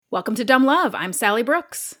Welcome to Dumb Love. I'm Sally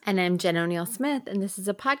Brooks. And I'm Jen O'Neill Smith, and this is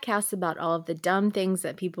a podcast about all of the dumb things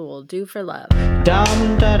that people will do for love.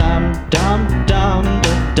 Dum da dum dum dum da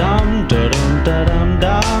dum da dum da dum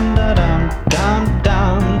dum da dum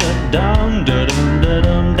dum dum da dum da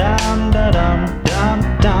dum da dum dum da dum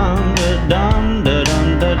dum dum da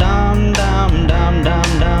dum da dum da dum dum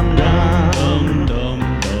dum dum dum dum.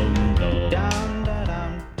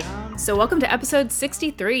 So welcome to episode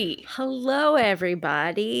 63. Hello,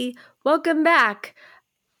 everybody. Welcome back.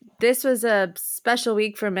 This was a special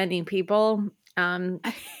week for many people. I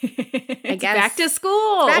guess back to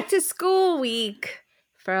school. Back to school week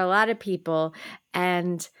for a lot of people.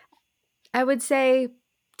 And I would say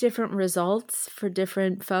different results for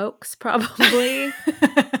different folks, probably.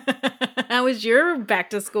 How was your back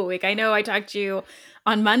to school week? I know I talked to you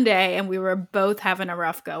on Monday and we were both having a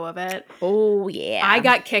rough go of it. Oh, yeah. I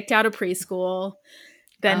got kicked out of preschool,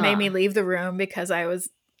 then made me leave the room because I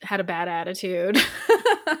had a bad attitude.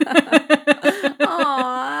 Aww.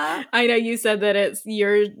 I know you said that it's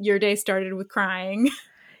your day started with crying.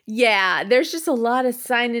 Yeah, there's just a lot of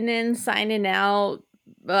signing in, signing out,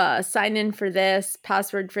 sign in for this,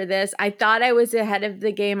 password for this. I thought I was ahead of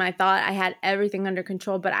the game. I thought I had everything under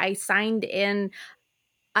control, but I signed in.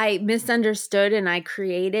 I misunderstood and I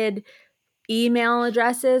created email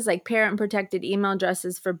addresses, like parent protected email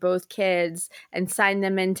addresses for both kids, and signed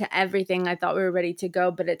them into everything. I thought we were ready to go,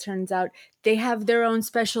 but it turns out they have their own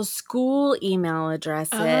special school email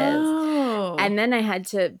addresses. Oh. And then I had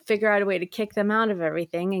to figure out a way to kick them out of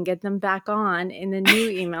everything and get them back on in the new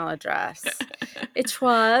email address. It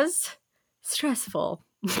was stressful.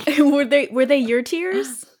 Were they your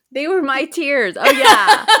tears? They were my tears. Oh,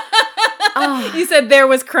 yeah. Oh. You said there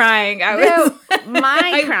was crying.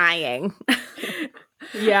 My crying.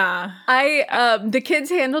 Yeah. The kids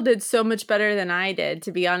handled it so much better than I did,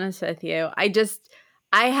 to be honest with you.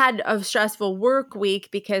 I had a stressful work week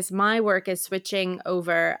because my work is switching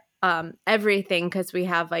over everything because we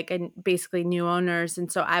have basically new owners.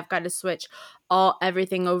 And so I've got to switch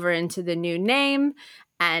everything over into the new name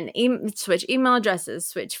and switch email addresses,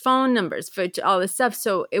 switch phone numbers, switch all this stuff.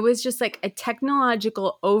 So it was just like a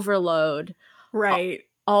technological overload. Right.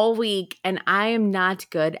 All week, and I am not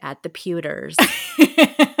good at the pewters.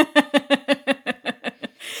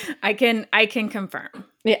 I can confirm.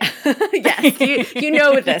 Yeah. Yes. You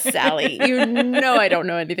know this, Sally. You know I don't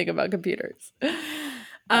know anything about computers.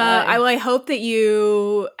 I hope that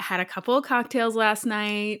you had a couple of cocktails last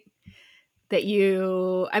night.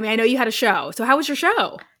 I know you had a show. So how was your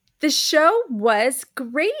show? The show was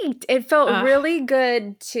great. It felt really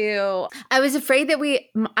good too. I was afraid that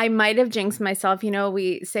I might have jinxed myself. You know,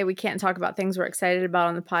 we say we can't talk about things we're excited about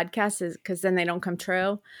on the podcast because then they don't come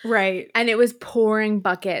true. Right. And it was pouring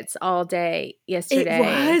buckets all day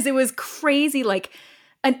yesterday. It was crazy. Like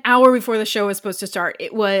an hour before the show was supposed to start,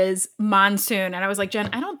 it was monsoon. And I was like, Jen,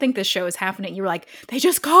 I don't think this show is happening. You were like, they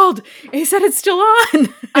just called. They said it's still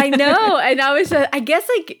on. I know. And I was, I guess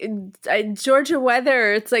Georgia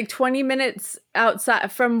weather, it's like 20 minutes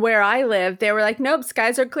outside from where I live. They were like, nope,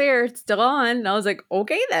 skies are clear. It's still on. And I was like,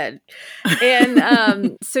 okay then.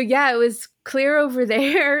 And so yeah, it was clear over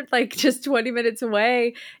there, like just 20 minutes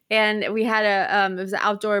away. And we had it was an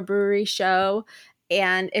outdoor brewery show.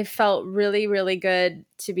 And it felt really, really good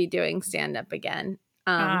to be doing stand-up again.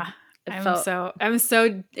 I'm so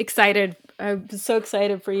excited. I'm so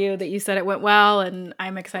excited for you that you said it went well, and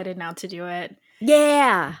I'm excited now to do it.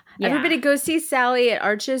 Yeah. Everybody go see Sally at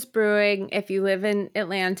Arches Brewing if you live in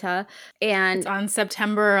Atlanta. And it's on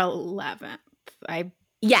September 11th.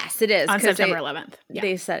 Yes, it is. On September 11th. Yeah.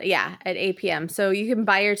 They said, at 8 p.m. So you can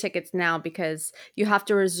buy your tickets now because you have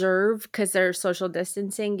to reserve, because they're social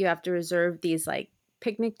distancing, you have to reserve these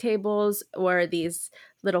picnic tables or these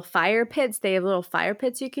little fire pits. They have little fire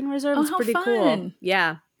pits you can reserve. It's pretty cool.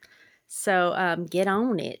 Yeah. So get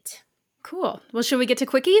on it. Cool. Well, should we get to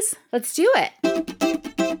quickies? Let's do it.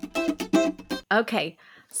 Okay.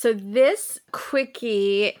 So this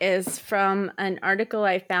quickie is from an article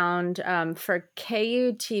I found for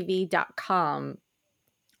KUTV.com.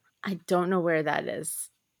 I don't know where that is.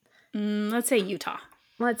 Let's say Utah.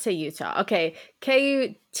 Okay.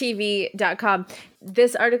 KUTV.com.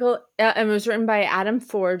 This article was written by Adam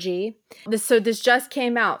Forgy. This just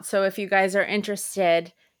came out. So if you guys are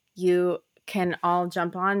interested, you can all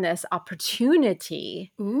jump on this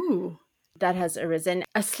opportunity. Ooh. That has arisen.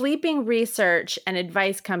 A sleeping research and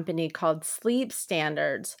advice company called Sleep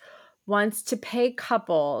Standards wants to pay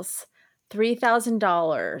couples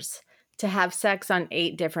 $3,000 to have sex on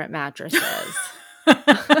 8 different mattresses.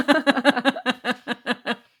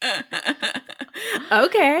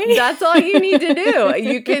 Okay. That's all you need to do.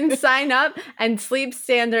 You can sign up, and Sleep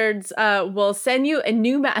Standards will send you a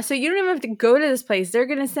new So you don't even have to go to this place. They're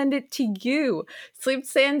going to send it to you. Sleep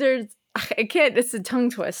Standards, I can't, it's a tongue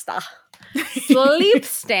twister. Sleep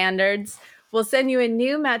Standards will send you a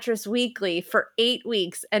new mattress weekly for 8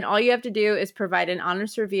 weeks. And all you have to do is provide an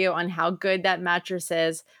honest review on how good that mattress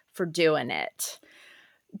is for doing it.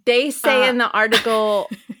 They say in the article,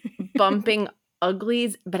 bumping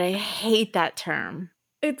uglies, but I hate that term.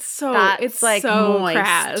 It's like so moist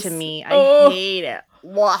crass to me. I hate it.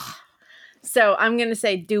 Blah. So I'm gonna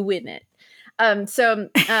say doing it.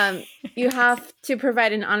 You have to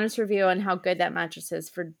provide an honest review on how good that mattress is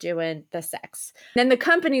for doing the sex. Then the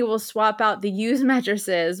company will swap out the used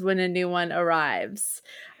mattresses when a new one arrives.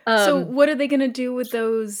 So what are they going to do with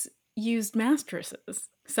those used mattresses?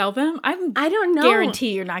 Sell them? I don't know.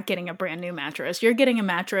 Guarantee you're not getting a brand new mattress. You're getting a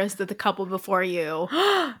mattress that the couple before you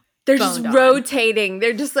they're just rotating.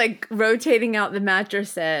 They're just like rotating out the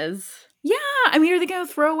mattresses. Yeah. I mean, are they going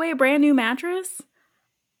to throw away a brand new mattress?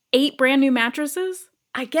 8 brand new mattresses?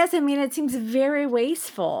 I guess. I mean, it seems very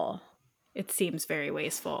wasteful. It seems very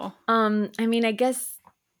wasteful. I mean, I guess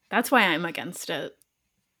that's why I'm against it.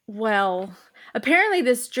 Well, apparently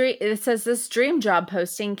it says this dream job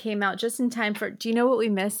posting came out just in time for, do you know what we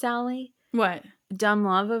missed, Sally? What? Dumb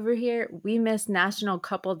Love over here. We missed National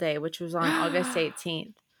Couple Day, which was on August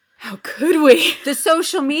 18th. How could we? The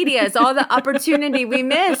social media is all the opportunity we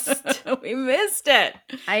missed. We missed it.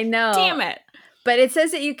 I know. Damn it. But it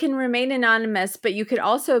says that you can remain anonymous, but you could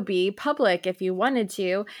also be public if you wanted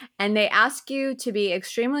to. And they ask you to be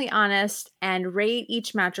extremely honest and rate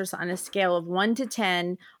each mattress on a scale of 1 to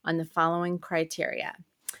 10 on the following criteria.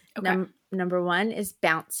 Okay. Number 1 is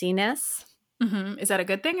bounciness. Mm-hmm. Is that a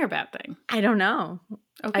good thing or a bad thing? I don't know.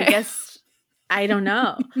 Okay. I guess, I don't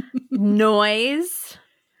know. Noise.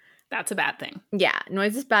 That's a bad thing. Yeah,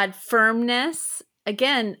 noise is bad. Firmness.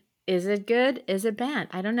 Again, is it good? Is it bad?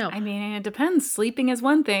 I don't know. I mean, it depends. Sleeping is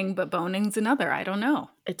one thing, but boning's another. I don't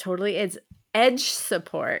know. It totally is. Edge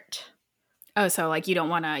support. Oh, so like you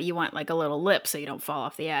want like a little lip so you don't fall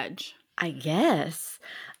off the edge. I guess.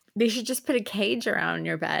 They should just put a cage around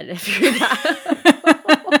your bed if you're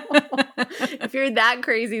that if you're that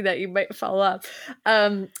crazy that you might fall off.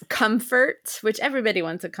 Comfort, which everybody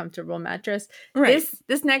wants a comfortable mattress. Right.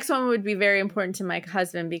 This next one would be very important to my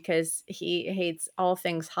husband because he hates all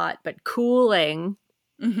things hot, but cooling.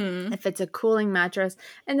 Mm-hmm. If it's a cooling mattress.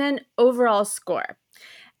 And then overall score.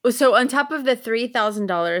 So on top of the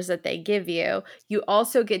 $3,000 that they give you, you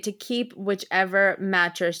also get to keep whichever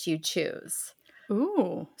mattress you choose.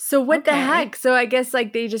 Ooh. So what the heck? So I guess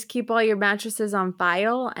like they just keep all your mattresses on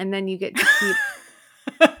file and then you get to keep.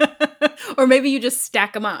 Or maybe you just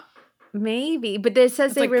stack them up. Maybe. But it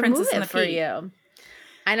says they like remove it for you.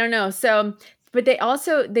 I don't know. So, but they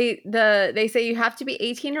also, they say you have to be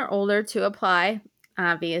 18 or older to apply,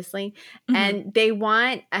 obviously. Mm-hmm. And they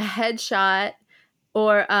want a headshot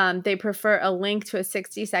or they prefer a link to a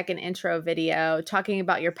 60-second intro video talking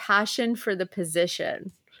about your passion for the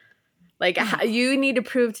position. Like, you need to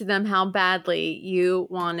prove to them how badly you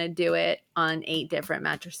want to do it on 8 different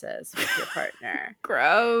mattresses with your partner.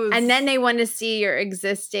 Gross. And then they want to see your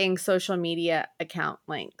existing social media account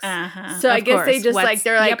links. Uh-huh. So I guess they just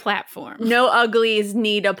they're like, platform. No uglies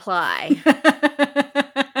need apply.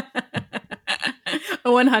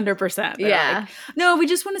 100%. Yeah. Like, no, we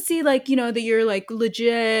just want to see that you're like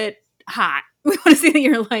legit hot. We want to see that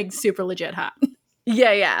you're like super legit hot.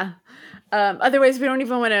 Yeah, yeah. Otherwise, we don't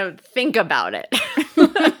even want to think about it.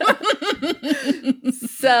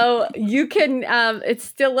 So you can, it's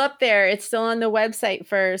still up there. It's still on the website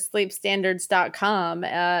for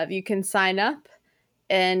sleepstandards.com. You can sign up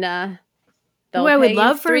and they'll pay I would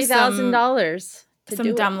love for $3,000.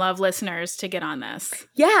 Some Dumb Love listeners to get on this.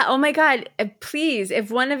 Yeah. Oh my God. Please, if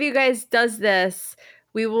one of you guys does this,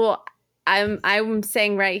 we will, I'm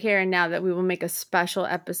saying right here and now that we will make a special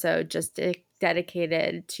episode just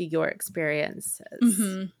dedicated to your experiences.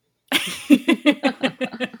 Mm-hmm.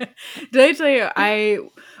 Did I tell you,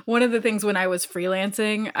 one of the things when I was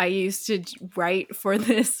freelancing, I used to write for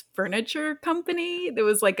this furniture company. There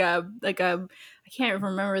was like a I can't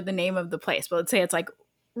remember the name of the place, but let's say it's like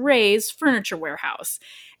Ray's Furniture Warehouse.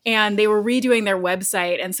 And they were redoing their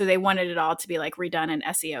website, and so they wanted it all to be like redone in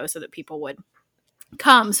SEO so that people would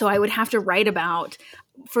come. So I would have to write about,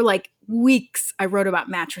 for like weeks, I wrote about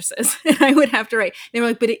mattresses. And I would have to write. They were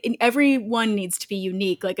like, but every one needs to be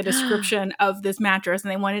unique, like a description of this mattress.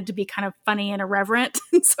 And they wanted to be kind of funny and irreverent.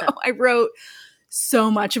 And so I wrote so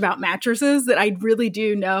much about mattresses that I really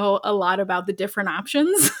do know a lot about the different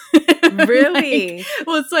options. Really?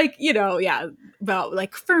 Well, it's like, about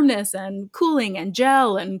like firmness and cooling and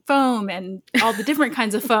gel and foam and all the different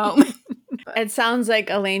kinds of foam. It sounds like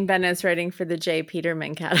Elaine Bennett's writing for the J.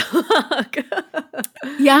 Peterman catalog.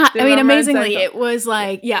 Yeah, The I mean, Roma amazingly, Recycle. it was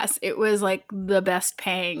like, yes, it was like the best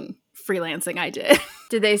paying freelancing I did.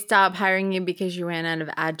 Did they stop hiring you because you ran out of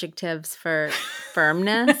adjectives for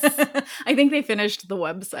firmness? I think they finished the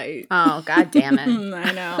website. Oh, God damn it.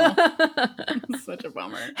 I know. Such a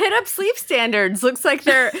bummer. Hit up Sleep Standards. Looks like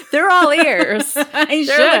they're all ears. I They're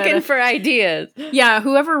should. looking for ideas. Yeah,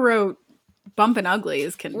 whoever wrote Bumpin'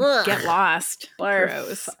 Uglies can Ugh. get lost. Barf.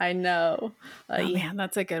 Gross. I know. Oh man,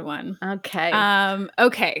 that's a good one. Okay.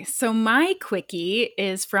 Okay, so my quickie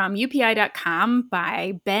is from UPI.com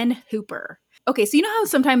by Ben Hooper. Okay, so you know how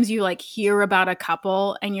sometimes you like hear about a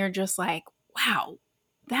couple and you're just like, wow,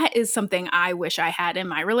 that is something I wish I had in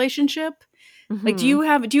my relationship. Like,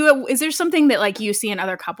 is there something that like you see in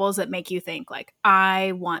other couples that make you think like,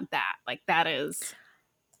 I want that? Like that is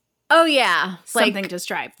Oh, yeah. something to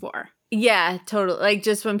strive for. Yeah, totally. Like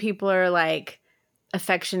just when people are like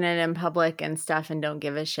affectionate in public and stuff and don't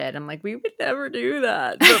give a shit. I'm like, we would never do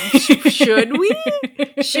that. But should we?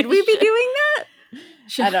 Should we be doing that?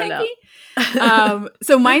 I don't know.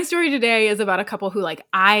 So my story today is about a couple who like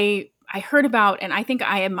I heard about, and I think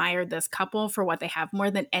I admired this couple for what they have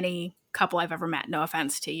more than any couple I've ever met. No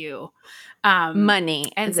offense to you.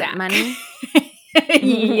 Money. And Is it Zach. money?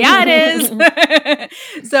 Yeah, it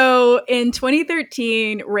is. So in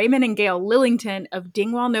 2013, Raymond and Gail Lillington of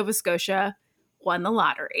Dingwall, Nova Scotia won the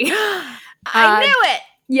lottery. I knew it.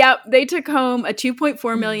 Yep. They took home a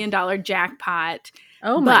 $2.4 million jackpot.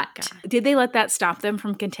 Oh my But God. did they let that stop them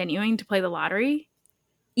from continuing to play the lottery?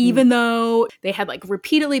 Even though they had like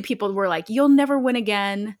repeatedly people were like, you'll never win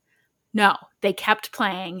again. No, they kept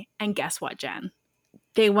playing. And guess what, Jen?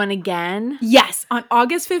 They won again? Yes, on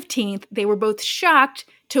August 15th, they were both shocked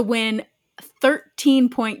to win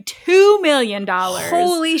 $13.2 million.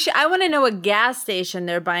 Holy shit. I want to know what gas station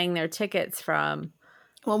they're buying their tickets from.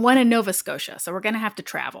 Well, one in Nova Scotia, so we're going to have to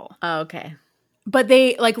travel. Oh, okay. But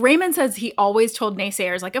they, like Raymond says, he always told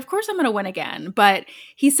naysayers, like, of course I'm going to win again. But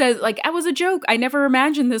he says, like, I was a joke. I never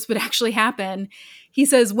imagined this would actually happen. He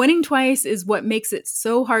says, winning twice is what makes it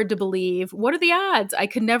so hard to believe. What are the odds? I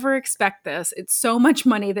could never expect this. It's so much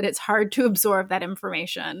money that it's hard to absorb that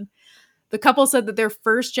information. The couple said that their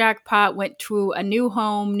first jackpot went to a new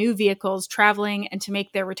home, new vehicles, traveling, and to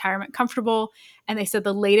make their retirement comfortable. And they said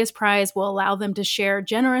the latest prize will allow them to share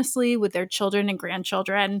generously with their children and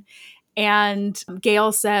grandchildren. And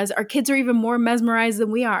Gail says, our kids are even more mesmerized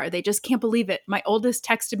than we are. They just can't believe it. My oldest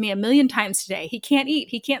texted me 1,000,000 times today. He can't eat.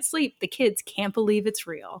 He can't sleep. The kids can't believe it's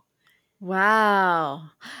real. Wow.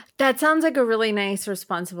 That sounds like a really nice,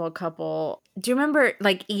 responsible couple. Do you remember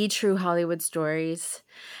like E! True Hollywood Stories?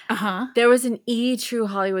 Uh-huh. There was an E! True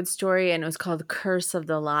Hollywood Story and it was called Curse of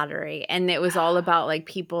the Lottery. And it was all about like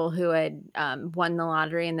people who had won the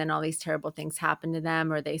lottery and then all these terrible things happened to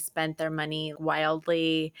them or they spent their money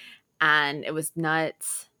wildly and it was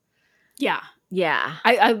nuts. Yeah. Yeah.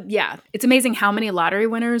 Yeah. It's amazing how many lottery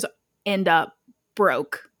winners end up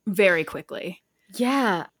broke very quickly.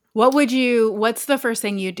 Yeah. What's the first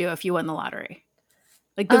thing you do if you won the lottery?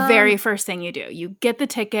 Like the very first thing you do. You get the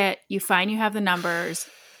ticket, you find you have the numbers.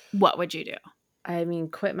 What would you do? I mean,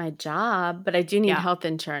 quit my job, but I do need Yeah. health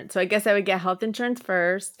insurance. So I guess I would get health insurance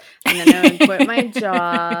first, and then I would quit my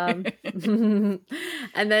job. And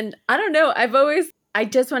then, I don't know, I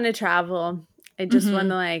just want to travel. I just want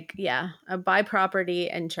to buy property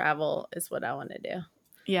and travel is what I want to do.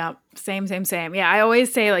 Yeah, same. Yeah, I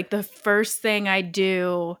always say like the first thing I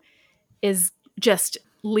do is just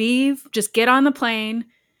leave, just get on the plane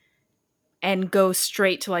and go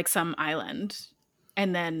straight to like some island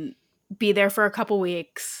and then be there for a couple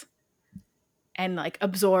weeks and like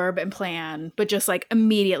absorb and plan, but just like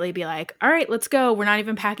immediately be like, all right, let's go. We're not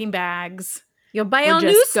even packing bags. You'll buy We're all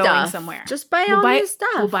just new going stuff. somewhere. Just buy We'll all buy- new stuff.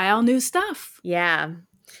 We'll buy all new stuff. Yeah.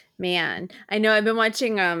 Man, I know I've been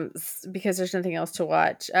watching because there's nothing else to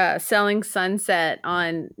watch. Selling Sunset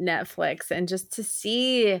on Netflix, and just to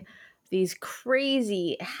see these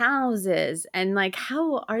crazy houses and like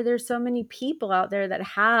how are there so many people out there that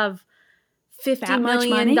have $50 That much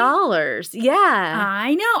million? Yeah.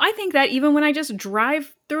 I know. I think that even when I just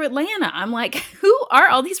drive through Atlanta, I'm like, who are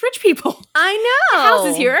all these rich people? I know.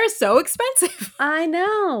 Houses here are so expensive. I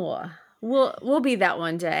know. We'll be that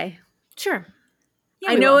one day. Sure.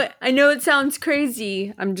 Yeah, I we know will. it. I know it sounds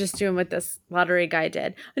crazy. I'm just doing what this lottery guy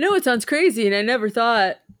did. I know it sounds crazy, and I never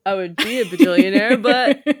thought I would be a bajillionaire,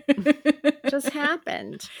 but it just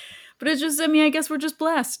happened. But it's just, I mean, I guess we're just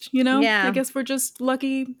blessed, you know? Yeah. I guess we're just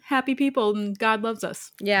lucky, happy people, and God loves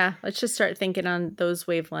us. Yeah, let's just start thinking on those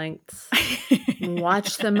wavelengths.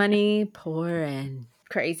 Watch the money pour in.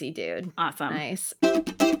 Crazy, dude. Awesome. Nice.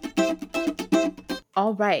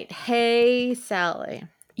 All right. Hey, Sally.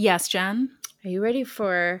 Yes, Jen? Are you ready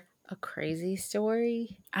for a crazy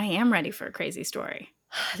story? I am ready for a crazy story.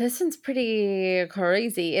 This one's pretty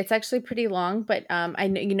crazy. It's actually pretty long, but I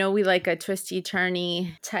know we like a twisty,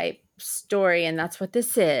 turny type story, and that's what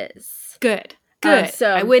this is. Good. Good. So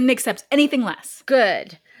I wouldn't accept anything less.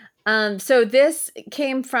 Good. So this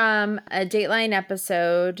came from a Dateline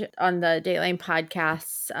episode on the Dateline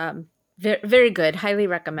podcasts. Very, very good. Highly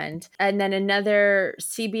recommend. And then another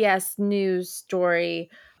CBS News story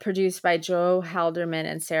produced by Joe Halderman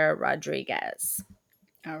and Sarah Rodriguez.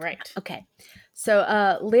 All right. Okay.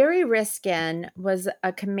 So Larry Riskin was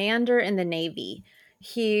a commander in the Navy.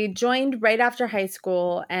 He joined right after high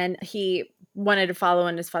school, and he wanted to follow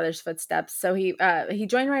in his father's footsteps. So he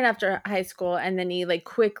joined right after high school, and then he like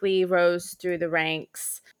quickly rose through the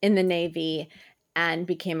ranks in the Navy and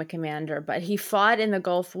became a commander. But he fought in the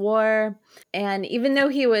Gulf War, and even though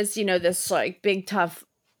he was, this like big tough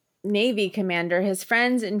Navy commander, his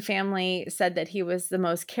friends and family said that he was the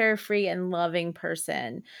most carefree and loving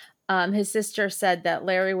person. His sister said that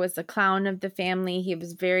Larry was the clown of the family. He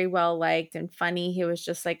was very well liked and funny. He was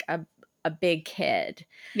just like a big kid.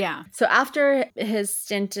 Yeah. So after his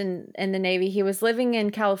stint in the Navy, he was living in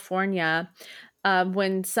California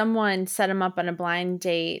when someone set him up on a blind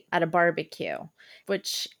date at a barbecue,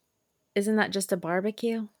 which isn't that just a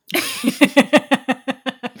barbecue?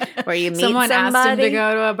 Where you meet Someone somebody? asked him to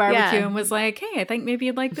go to a barbecue and was like, hey, I think maybe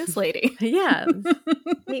you'd like this lady. Yeah.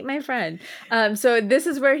 Meet my friend. So this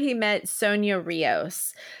is where he met Sonia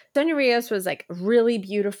Rios. Sonia Rios was like really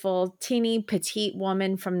beautiful, teeny, petite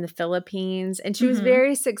woman from the Philippines. And she was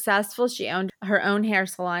very successful. She owned her own hair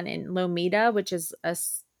salon in Lomita, which is a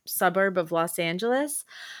suburb of Los Angeles.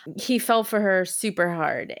 He fell for her super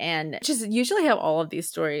hard, and just usually how all of these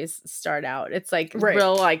stories start out. It's like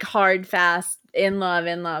real like hard, fast, in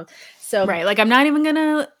love. So right, like I'm not even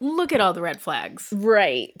gonna look at all the red flags.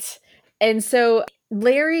 Right. And so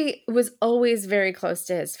Larry was always very close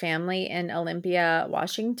to his family in Olympia,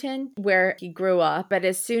 Washington, where he grew up. But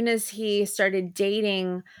as soon as he started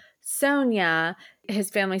dating Sonia, his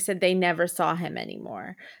family said they never saw him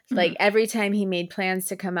anymore. Like every time he made plans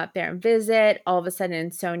to come up there and visit, all of a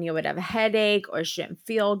sudden Sonia would have a headache or she didn't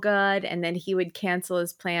feel good. And then he would cancel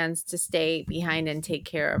his plans to stay behind and take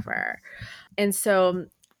care of her. And so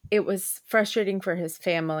it was frustrating for his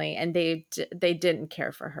family, and they didn't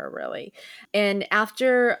care for her really. And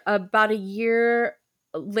after about a year,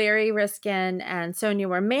 Larry Riskin and Sonia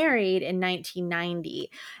were married in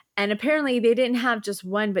 1990. And apparently they didn't have just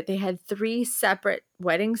one, but they had 3 separate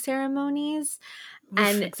wedding ceremonies.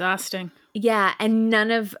 And exhausting. Yeah, and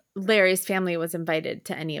none of Larry's family was invited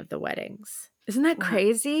to any of the weddings. Isn't that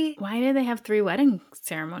crazy? Why did they have 3 wedding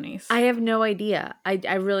ceremonies? I have no idea. I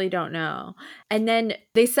really don't know. And then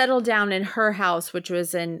they settled down in her house, which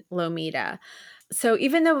was in Lomita. So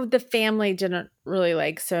even though the family didn't really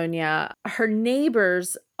like Sonia, her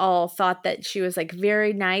neighbors all thought that she was like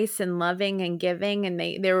very nice and loving and giving, and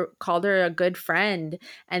they called her a good friend.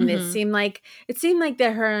 And it seemed like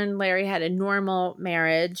that her and Larry had a normal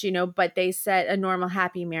marriage, but they said a normal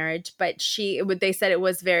happy marriage. But they said it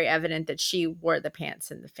was very evident that she wore the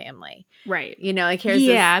pants in the family, right? Like here's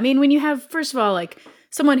I mean, when you have, first of all, like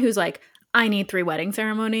someone who's like, I need 3 wedding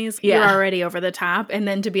ceremonies. Yeah. You're already over the top. And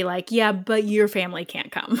then to be like, yeah, but your family can't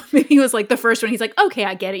come. He was like the first one. He's like, okay,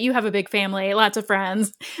 I get it. You have a big family, lots of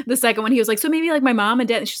friends. The second one, he was like, so maybe like my mom and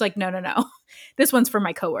dad. And she's like, no. This one's for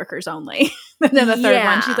my coworkers only. And then the third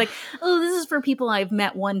one, she's like, oh, this is for people I've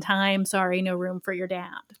met one time. Sorry, no room for your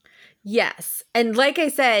dad. Yes. And like I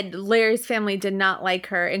said, Larry's family did not like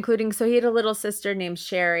her, including, so he had a little sister named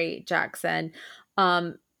Sherry Jackson.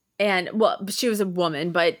 And well, she was a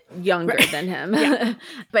woman, but younger than him. Yeah.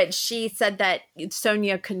 But she said that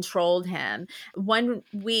Sonia controlled him. One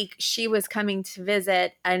week she was coming to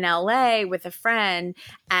visit in LA with a friend,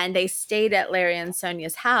 and they stayed at Larry and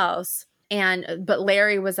Sonia's house. But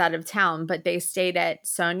Larry was out of town, but they stayed at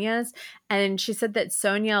Sonia's. And she said that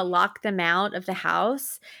Sonia locked them out of the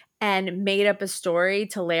house and made up a story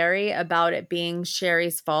to Larry about it being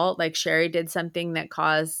Sherry's fault. Like Sherry did something that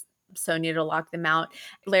caused Sonia to lock them out.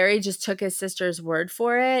 Larry just took his sister's word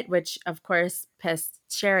for it, which of course pissed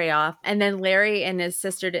Sherry off. And then Larry and his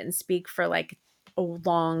sister didn't speak for like a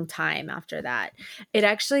long time after that. It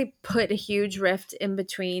actually put a huge rift in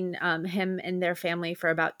between him and their family for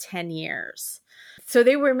about 10 years. So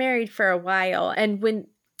they were married for a while. And when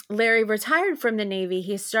Larry retired from the Navy,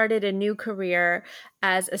 he started a new career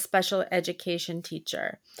as a special education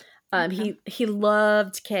teacher. He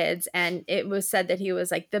loved kids, and it was said that he was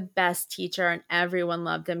like the best teacher and everyone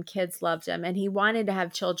loved him. Kids loved him, and he wanted to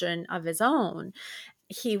have children of his own.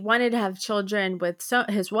 He wanted to have children with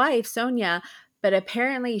his wife, Sonia, but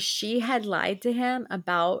apparently she had lied to him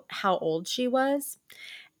about how old she was,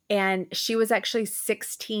 and she was actually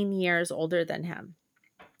 16 years older than him.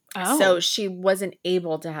 Oh. So she wasn't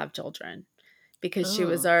able to have children because she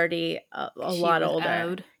was already a lot older.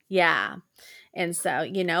 Owed. Yeah. And so,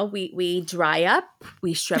 we dry up,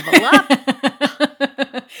 we shrivel up.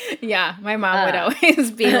 Yeah, my mom would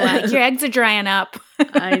always be like, your eggs are drying up.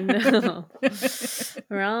 I know.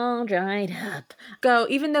 We're all dried up.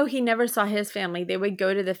 Even though he never saw his family, they would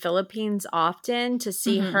go to the Philippines often to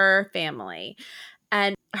see her family.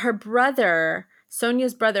 And her brother,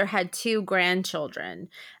 Sonia's brother, had 2 grandchildren,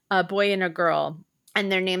 a boy and a girl. And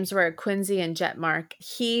their names were Quincy and Jetmark.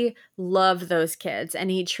 He loved those kids, and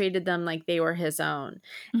he treated them like they were his own.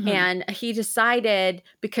 Mm-hmm. And he decided,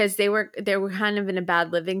 because they were kind of in a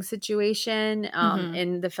bad living situation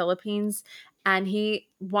in the Philippines, and he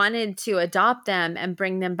wanted to adopt them and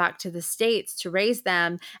bring them back to the States to raise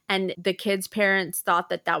them. And the kids' parents thought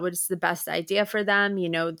that was the best idea for them.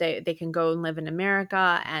 They can go and live in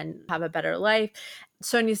America and have a better life.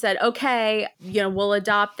 Sonia said, okay, we'll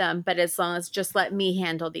adopt them, but as long as just let me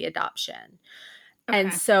handle the adoption. Okay.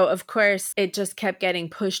 And so, of course, it just kept getting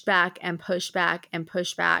pushed back and pushed back and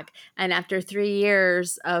pushed back. And after 3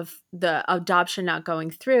 years of the adoption not going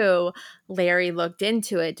through, Larry looked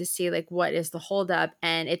into it to see, like, what is the holdup?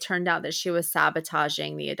 And it turned out that she was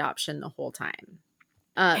sabotaging the adoption the whole time.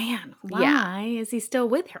 Man, why is he still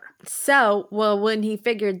with her? So, when he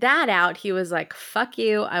figured that out, he was like, fuck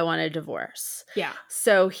you, I want a divorce. Yeah.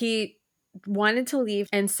 So he wanted to leave.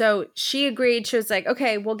 And so she agreed. She was like,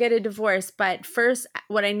 okay, we'll get a divorce. But first,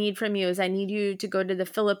 what I need from you is I need you to go to the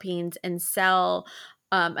Philippines and sell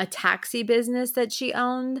a taxi business that she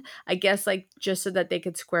owned, I guess, like, just so that they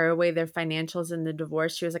could square away their financials in the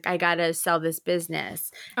divorce. She was like, I gotta sell this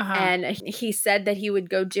business. And he said that he would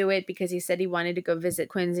go do it because he said he wanted to go visit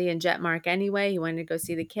Quincy and Jetmark anyway. He wanted to go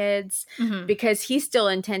see the kids because he still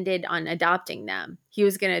intended on adopting them. He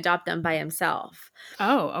was going to adopt them by himself.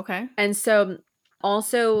 Oh, okay. And so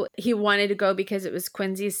also, he wanted to go because it was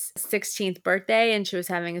Quincy's 16th birthday and she was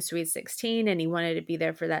having a sweet 16, and he wanted to be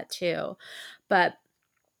there for that too. But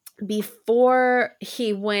before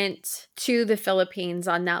he went to the Philippines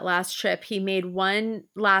on that last trip, he made one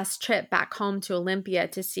last trip back home to Olympia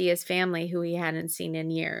to see his family, who he hadn't seen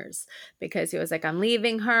in years, because he was like, I'm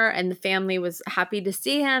leaving her. And the family was happy to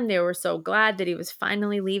see him. They were so glad that he was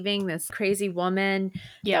finally leaving this crazy woman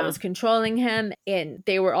that was controlling him. And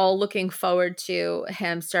they were all looking forward to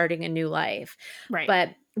him starting a new life. Right. But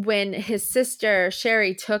when his sister,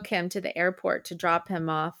 Sherry, took him to the airport to drop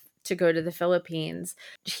him off to go to the Philippines,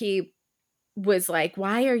 he was like,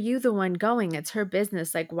 why are you the one going? It's her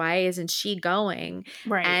business. Like, why isn't she going?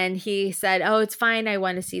 Right. And he said, oh, it's fine. I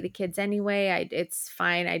want to see the kids anyway. It's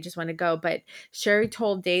fine. I just want to go. But Sherry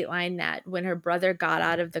told Dateline that when her brother got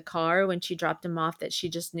out of the car, when she dropped him off, that she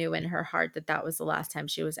just knew in her heart that that was the last time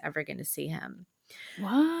she was ever going to see him.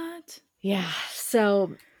 What? Yeah.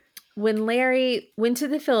 So when Larry went to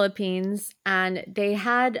the Philippines and they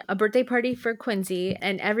had a birthday party for Quincy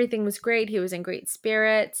and everything was great. He was in great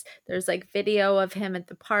spirits. There's like video of him at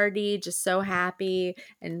the party, just so happy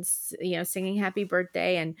and, singing happy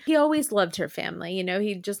birthday. And he always loved her family.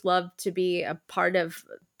 He just loved to be a part of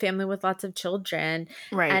family with lots of children.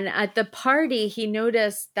 Right. And at the party, he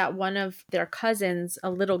noticed that one of their cousins, a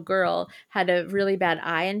little girl, had a really bad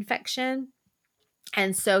eye infection.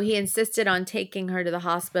 And so he insisted on taking her to the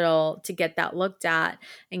hospital to get that looked at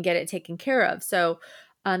and get it taken care of. So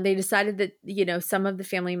they decided that, some of the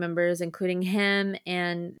family members, including him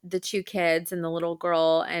and the 2 kids and the little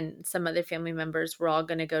girl and some other family members, were all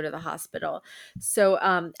going to go to the hospital. So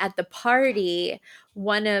at the party,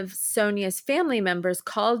 one of Sonia's family members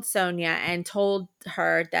called Sonia and told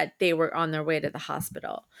her that they were on their way to the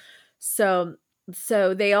hospital. So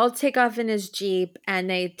they all take off in his Jeep and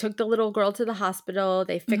they took the little girl to the hospital.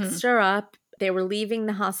 They fixed her up. They were leaving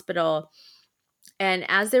the hospital. And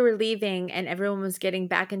as they were leaving and everyone was getting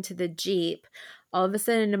back into the Jeep, all of a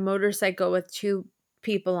sudden a motorcycle with 2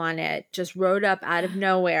 people on it just rode up out of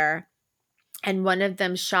nowhere. And one of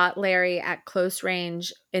them shot Larry at close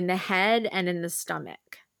range in the head and in the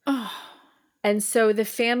stomach. Oh. And so the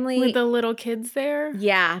family... With the little kids there?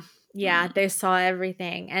 Yeah. Yeah, they saw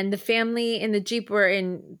everything. And the family in the Jeep were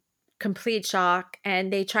in complete shock.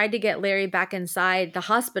 And they tried to get Larry back inside the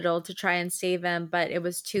hospital to try and save him, but it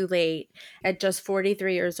was too late. At just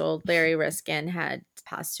 43 years old, Larry Riskin had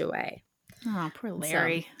passed away. Oh, poor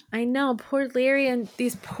Larry. So, I know, poor Larry and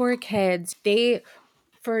these poor kids.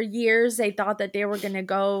 For years, they thought that they were going to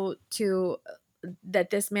go to, that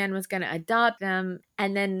this man was going to adopt them.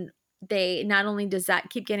 And then they, not only does that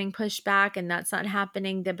keep getting pushed back and that's not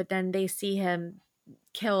happening, but then they see him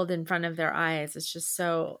killed in front of their eyes. It's just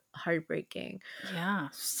so heartbreaking. Yeah.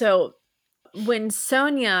 So when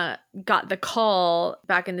Sonia got the call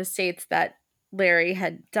back in the States that Larry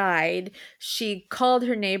had died, she called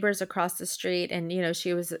her neighbors across the street and,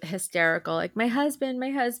 she was hysterical, like, my husband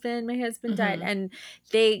died. And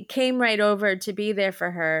they came right over to be there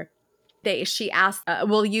for her. She asked,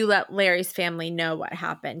 will you let Larry's family know what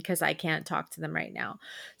happened? Because I can't talk to them right now.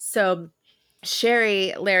 So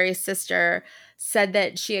Sherry, Larry's sister, said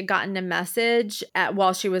that she had gotten a message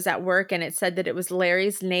while she was at work, and it said that it was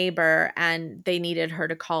Larry's neighbor and they needed her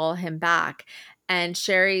to call him back. And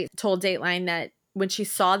Sherry told Dateline that when she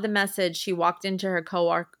saw the message, she walked into her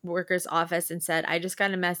co-worker's office and said, I just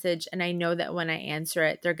got a message and I know that when I answer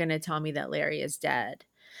it, they're going to tell me that Larry is dead.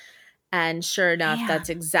 And sure enough, that's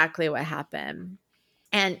exactly what happened.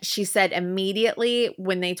 And she said immediately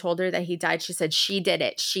when they told her that he died, she said, she did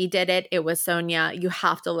it. She did it. It was Sonia. You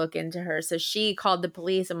have to look into her. So she called the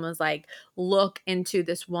police and was like, look into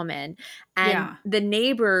this woman. And the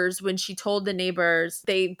neighbors, when she told the neighbors,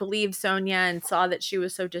 they believed Sonia and saw that she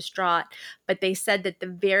was so distraught. But they said that the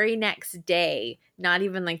very next day, not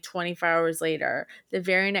even like 24 hours later, the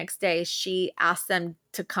very next day, she asked them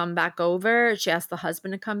to come back over. She asked the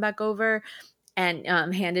husband to come back over. And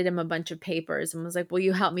handed him a bunch of papers and was like, will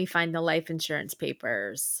you help me find the life insurance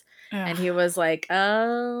papers? And he was like,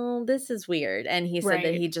 oh, this is weird. And he said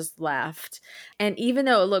that he just left. And even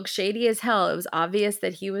though it looked shady as hell, it was obvious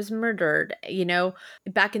that he was murdered.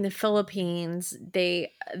 Back in the Philippines, the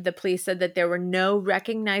police said that there were no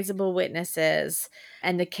recognizable witnesses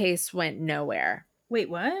and the case went nowhere. Wait,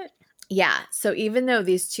 what? Yeah. So even though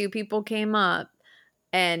these two people came up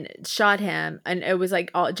and shot him, and it was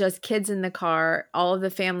like just kids in the car, all of the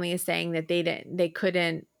family is saying that they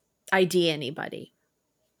couldn't ID anybody.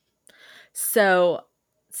 So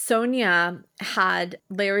Sonia had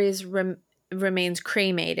Larry's remains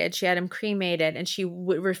cremated. She had him cremated, and she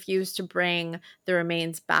refused to bring the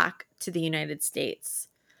remains back to the United States,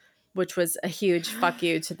 which was a huge fuck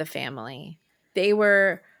you to the family. They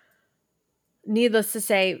were, needless to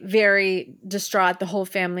say, very distraught. The whole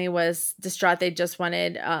family was distraught. They just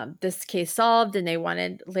wanted this case solved and they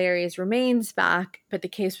wanted Larry's remains back, but the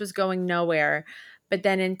case was going nowhere. But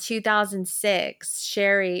then in 2006,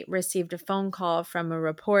 Sherry received a phone call from a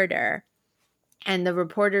reporter, and the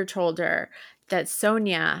reporter told her that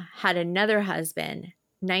Sonia had another husband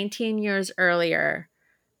 19 years earlier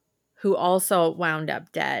who also wound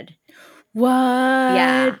up dead. What?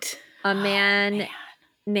 Yeah. A man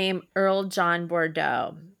named Earl John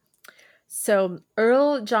Bordeaux. So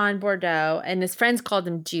Earl John Bordeaux, and his friends called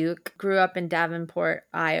him Duke, grew up in Davenport,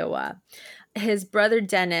 Iowa. His brother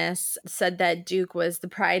Dennis said that Duke was the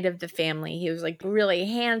pride of the family. He was like really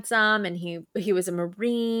handsome, and he was a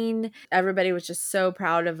Marine. Everybody was just so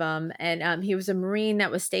proud of him. And he was a Marine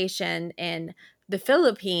that was stationed in the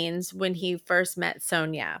Philippines when he first met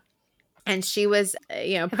Sonia. And she was,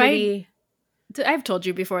 pretty... I've told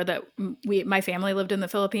you before that my family lived in the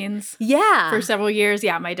Philippines. Yeah. For several years.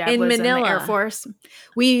 Yeah, my dad in was Manila. in the Air Force.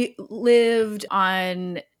 We lived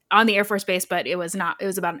on the Air Force base, but it was about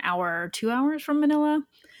an hour or 2 hours from Manila.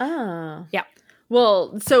 Oh. Yeah.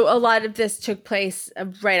 Well, so a lot of this took place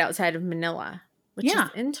right outside of Manila, which is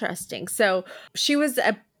interesting. So she was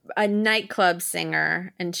a nightclub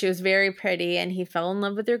singer, and she was very pretty, and he fell in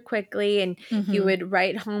love with her quickly, and he would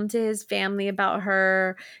write home to his family about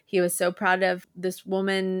her. He was so proud of this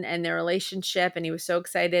woman and their relationship, and he was so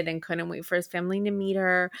excited and couldn't wait for his family to meet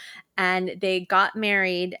her. And they got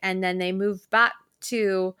married, and then they moved back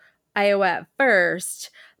to Iowa at first.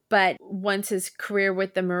 But once his career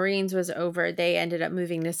with the Marines was over, they ended up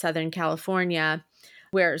moving to Southern California,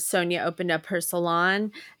 where Sonia opened up her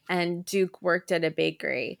salon and Duke worked at a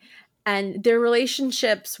bakery. And their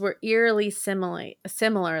relationships were eerily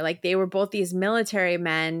similar. Like, they were both these military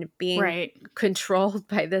men being controlled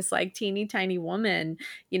by this like teeny tiny woman,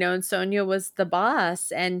 and Sonia was the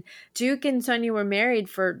boss. And Duke and Sonia were married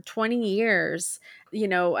for 20 years.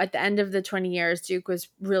 At the end of the 20 years, Duke was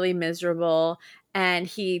really miserable. And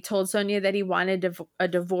he told Sonia that he wanted a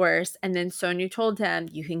divorce. And then Sonia told him,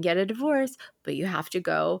 you can get a divorce, but you have to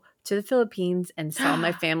go to the Philippines and sell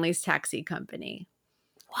my family's taxi company.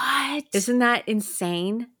 What? Isn't that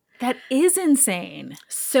insane? That is insane.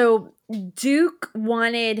 So Duke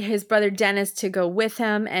wanted his brother Dennis to go with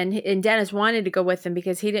him, and Dennis wanted to go with him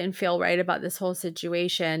because he didn't feel right about this whole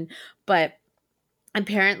situation. But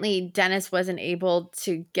apparently Dennis wasn't able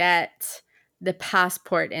to get the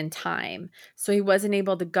passport in time, so he wasn't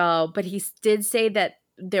able to go. But he did say that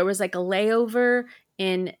there was like a layover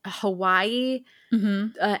in Hawaii.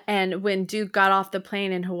 And when Duke got off the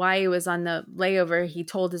plane in Hawaii, was on the layover, he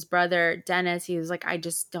told his brother Dennis, he was like, I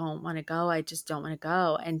just don't want to go. I just don't want to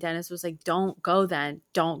go. And Dennis was like, don't go then.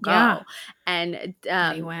 Don't go. Yeah. And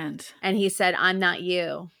he went. And he said, I'm not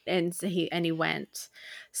you. And so he went.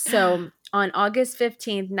 So on August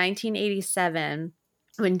 15th, 1987,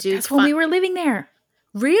 when Duke... That's when we were living there.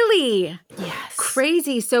 Really? Yes.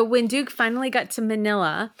 Crazy. So when Duke finally got to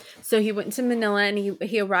Manila, so he went to Manila and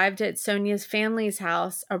he arrived at Sonia's family's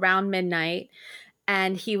house around midnight,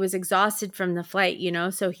 and he was exhausted from the flight,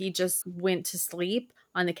 so he just went to sleep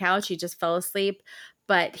on the couch. He just fell asleep,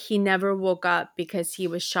 but he never woke up because he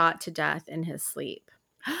was shot to death in his sleep.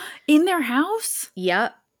 In their house?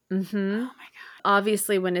 Yep. Mm-hmm. Oh my God.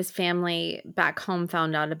 Obviously, when his family back home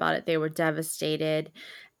found out about it, they were devastated.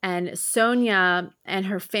 And Sonia and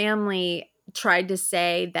her family tried to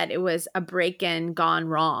say that it was a break-in gone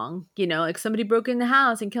wrong. Like somebody broke in the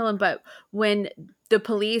house and killed him. But when the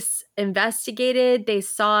police investigated, they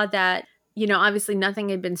saw that, obviously nothing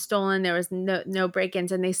had been stolen. There was no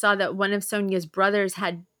break-ins. And they saw that one of Sonia's brothers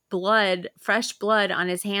had fresh blood on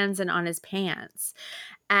his hands and on his pants.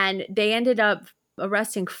 And they ended up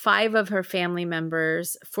arresting 5 of her family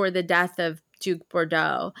members for the death of Duke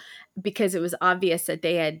Bordeaux, because it was obvious that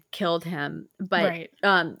they had killed him. But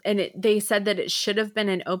right. They said that it should have been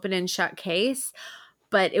an open and shut case,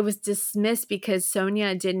 but it was dismissed because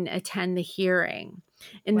Sonia didn't attend the hearing.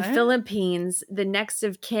 In the Philippines, the next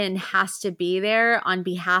of kin has to be there on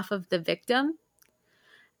behalf of the victim.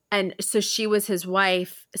 And so she was his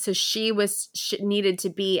wife. So she needed to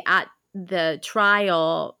be at the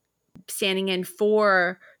trial standing in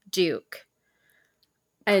for Duke.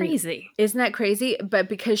 And crazy. Isn't that crazy? But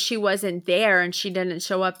because she wasn't there and she didn't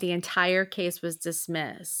show up, the entire case was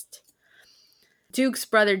dismissed. Duke's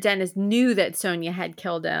brother Dennis knew that Sonia had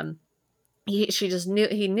killed him. He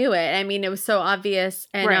knew it. I mean, it was so obvious.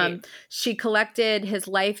 And she collected his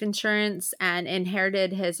life insurance and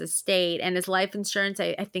inherited his estate. And his life insurance,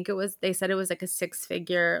 I think they said it was like a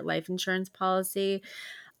 6-figure life insurance policy.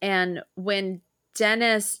 And when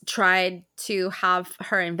Dennis tried to have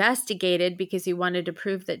her investigated because he wanted to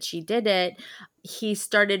prove that she did it, he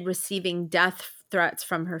started receiving death threats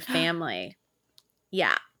from her family.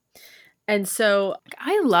 Yeah. And so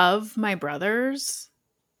I love my brothers,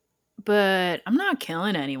 but I'm not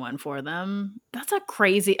killing anyone for them. That's a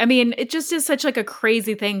crazy, I mean, it just is such like a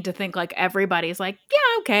crazy thing to think like everybody's like,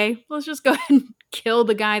 yeah, okay, let's just go ahead and kill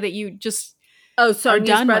the guy that you just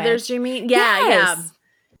Sonia's brothers, you mean? Yeah, yes. yeah.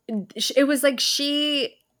 It was like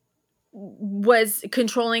she was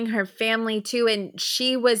controlling her family too, and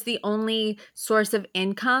she was the only source of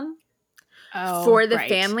income for the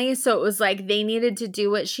family. So it was like they needed to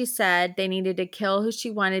do what she said. They needed to kill who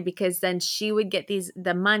she wanted, because then she would get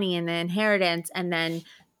the money and the inheritance, and then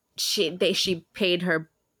she paid her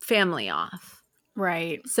family off.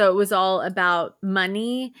 Right. So it was all about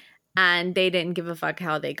money, and they didn't give a fuck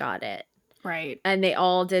how they got it. Right. And they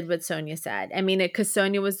all did what Sonia said. I mean, because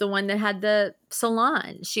Sonia was the one that had the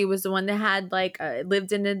salon. She was the one that had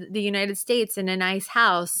lived in the United States in a nice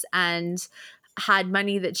house and had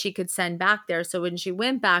money that she could send back there. So when she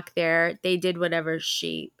went back there, they did whatever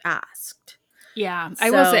she asked. Yeah.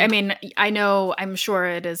 I will say, I mean, I'm sure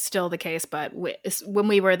it is still the case, but when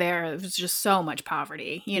we were there, it was just so much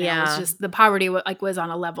poverty. It's just the poverty was on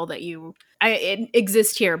a level that it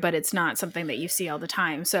exists here, but it's not something that you see all the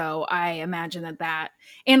time. So I imagine that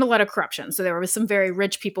and a lot of corruption. So there was some very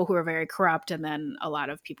rich people who were very corrupt, and then a lot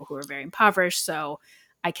of people who were very impoverished. So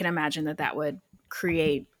I can imagine that would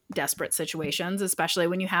create desperate situations, especially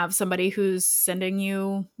when you have somebody who's sending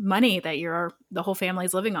you money that the whole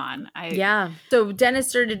family's living on. So Dennis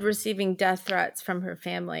started receiving death threats from her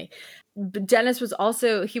family. But Dennis was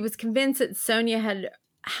convinced that Sonia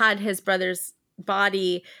had his brother's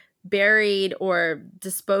body buried or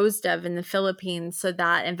disposed of in the Philippines so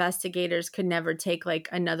that investigators could never take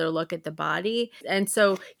another look at the body. And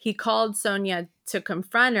so he called Sonia to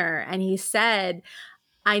confront her, and he said,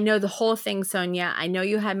 I know the whole thing, Sonia. I know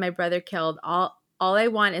you had my brother killed. All I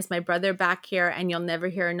want is my brother back here, and you'll never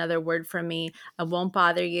hear another word from me. I won't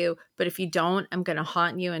bother you. But if you don't, I'm going to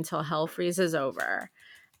haunt you until hell freezes over.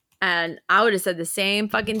 And I would have said the same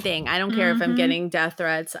fucking thing. I don't care if I'm getting death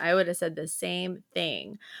threats. I would have said the same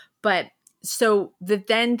thing. But So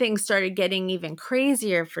then things started getting even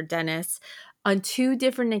crazier for Dennis. On 2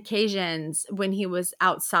 different occasions when he was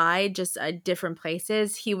outside, just at different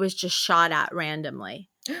places, he was just shot at randomly.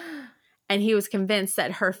 And he was convinced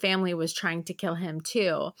that her family was trying to kill him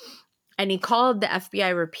too. And he called the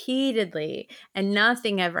FBI repeatedly and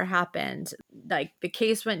nothing ever happened. Like the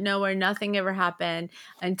case went nowhere, nothing ever happened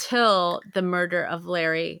until the murder of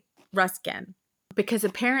Larry Ruskin. Because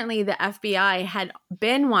apparently the FBI had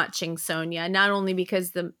been watching Sonia, not only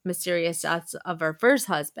because the mysterious deaths of her first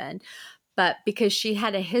husband, but because she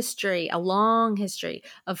had a long history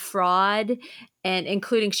of fraud, and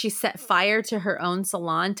including she set fire to her own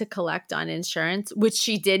salon to collect on insurance, which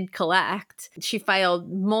she did collect. She filed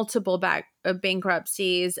multiple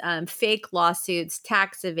bankruptcies, fake lawsuits,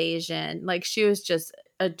 tax evasion. Like she was just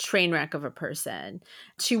a train wreck of a person.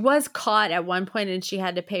 She was caught at one point and she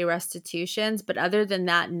had to pay restitutions, but other than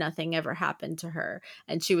that, nothing ever happened to her.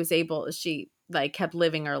 And she kept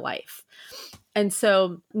living her life. And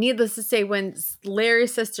so, needless to say, when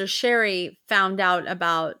Larry's sister Sherry found out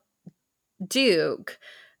about Duke,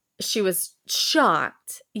 she was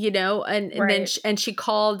shocked, and then she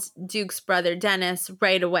called Duke's brother Dennis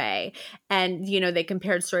right away. And, they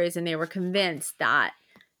compared stories and they were convinced that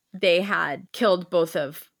they had killed both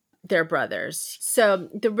of their brothers. So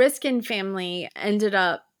the Riskin family ended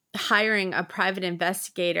up hiring a private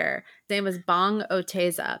investigator. His name was Bong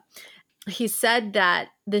Oteza. He said that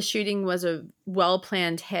the shooting was a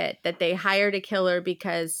well-planned hit, that they hired a killer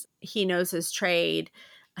because he knows his trade.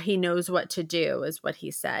 He knows what to do, is what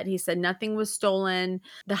he said. He said nothing was stolen.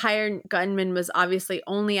 The hired gunman was obviously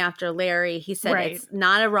only after Larry. He said It's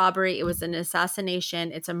not a robbery. It was an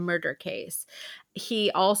assassination. It's a murder case.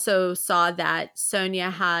 He also saw that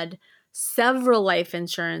Sonia had several life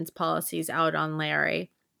insurance policies out on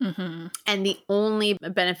Larry. Mm-hmm. And the only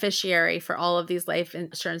beneficiary for all of these life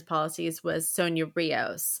insurance policies was Sonia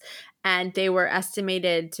Rios. And they were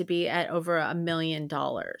estimated to be at over $1 million.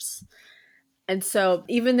 And so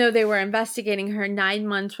even though they were investigating her, 9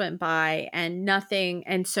 months went by and nothing.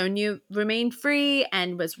 And Sonia remained free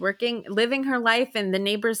and was living her life. And the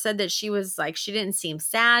neighbors said that she didn't seem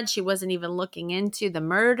sad. She wasn't even looking into the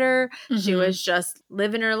murder. Mm-hmm. She was just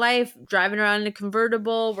living her life, driving around in a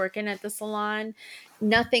convertible, working at the salon.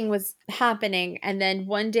 Nothing was happening. And then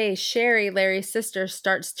one day, Sherry, Larry's sister,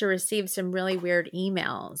 starts to receive some really weird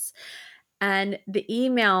emails. And the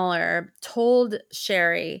emailer told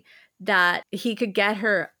Sherry that he could get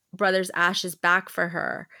her brother's ashes back for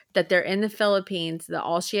her, that they're in the Philippines, that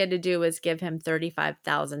all she had to do was give him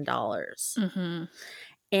 $35,000. Mm-hmm.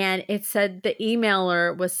 And it said the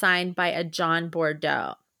emailer was signed by a John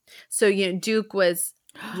Bordeaux. So, Duke's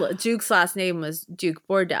last name was Duke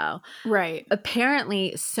Bordeaux. Right.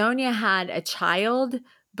 Apparently, Sonia had a child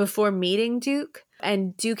before meeting Duke,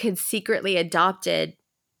 and Duke had secretly adopted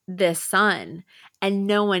this son, and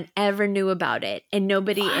no one ever knew about it, and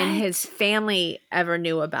nobody in his family ever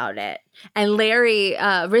knew about it. And Larry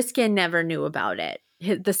Riskin never knew about it.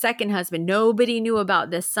 The second husband, nobody knew about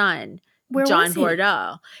this son, John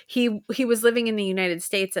Bordeaux. He was living in the United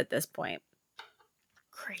States at this point.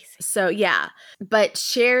 Crazy. So, yeah. But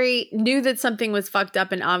Sherry knew that something was fucked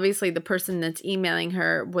up, and obviously the person that's emailing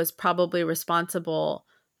her was probably responsible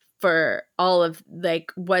for all of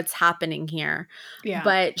what's happening here. Yeah.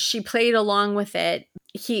 But she played along with it.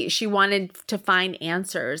 She wanted to find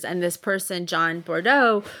answers. And this person, John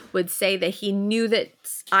Bordeaux, would say that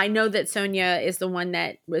I know that Sonia is the one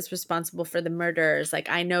that was responsible for the murders.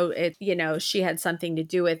 I know it, she had something to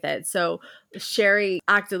do with it. So Sherry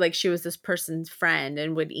acted like she was this person's friend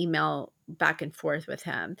and would email back and forth with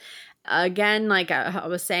him. Again, like I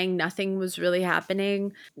was saying, nothing was really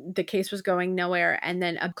happening. The case was going nowhere. And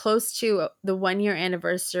then close to the 1-year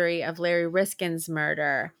anniversary of Larry Riskin's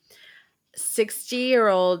murder,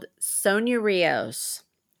 60-year-old Sonia Rios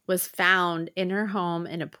was found in her home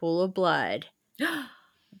in a pool of blood,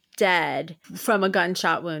 dead from a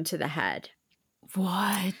gunshot wound to the head.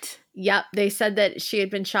 What? Yep. They said that she had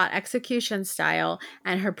been shot execution style,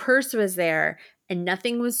 and her purse was there and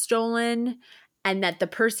nothing was stolen, and that the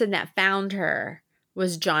person that found her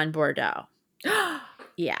was John Bordeaux.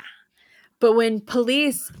 Yeah. But when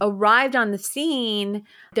police arrived on the scene,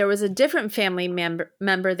 there was a different family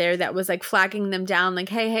member there that was flagging them down,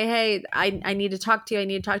 hey, I need to talk to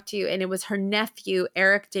you. And it was her nephew,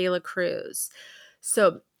 Eric De La Cruz.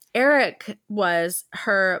 So Eric was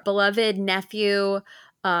her beloved nephew.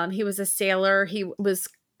 He was a sailor. He was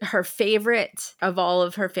her favorite of all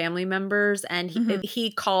of her family members. And he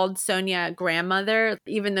called Sonia grandmother,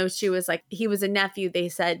 even though she was he was a nephew.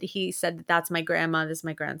 He said that's my grandma, this is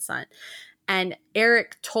my grandson. And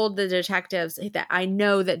Eric told the detectives that I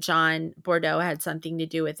know that John Bordeaux had something to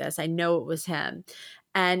do with this. I know it was him.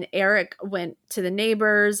 And Eric went to the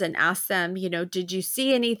neighbors and asked them, did you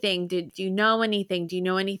see anything? Did you know anything? Do you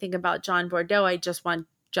know anything about John Bordeaux? I just want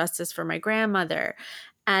justice for my grandmother.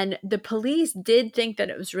 And the police did think that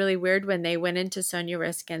it was really weird when they went into Sonia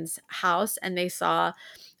Riskin's house and they saw,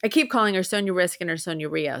 I keep calling her Sonia Riskin or Sonia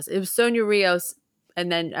Rios. It was Sonia Rios and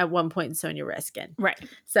then at one point Sonia Riskin. Right.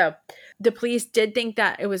 So the police did think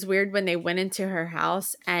that it was weird when they went into her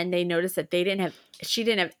house and they noticed that she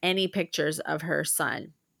didn't have any pictures of her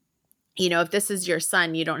son. If this is your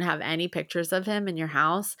son, you don't have any pictures of him in your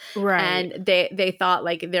house. Right. And they thought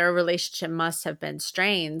like their relationship must have been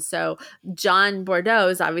strained. So John Bordeaux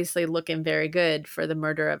is obviously looking very good for the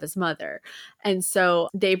murder of his mother. And so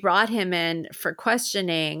they brought him in for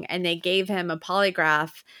questioning and they gave him a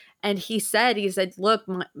polygraph. And he said, look,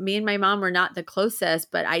 me and my mom were not the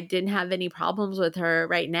closest, but I didn't have any problems with her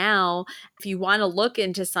right now. If you want to look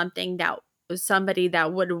into something that somebody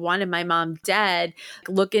that would have wanted my mom dead,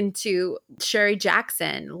 look into Sherry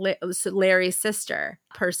Jackson, Larry's sister.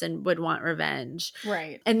 Person would want revenge.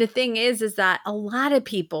 Right. And the thing is that a lot of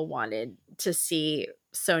people wanted to see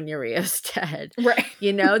Sonia Rios dead. Right.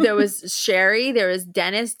 There was Sherry, there was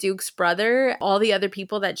Dennis, Duke's brother, all the other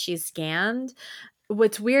people that she scanned.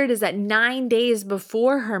 What's weird is that 9 days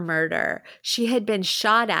before her murder, she had been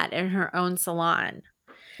shot at in her own salon.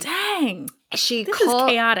 Dang. This is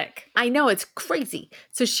chaotic. I know, it's crazy.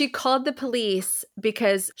 So she called the police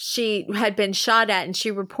because she had been shot at and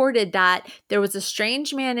she reported that there was a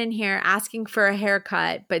strange man in here asking for a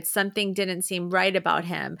haircut, but something didn't seem right about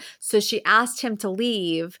him. So she asked him to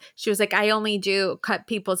leave. She was like, I only do cut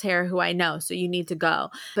people's hair who I know, so you need to go.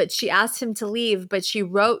 But she asked him to leave, but she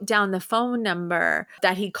wrote down the phone number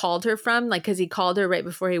that he called her from, like, because he called her right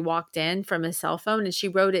before he walked in from his cell phone, and she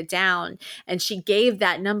wrote it down and she gave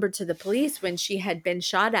that number to the police when she had been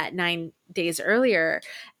shot at 9 days earlier.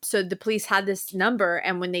 So the police had this number,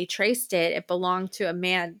 and when they traced it, it belonged to a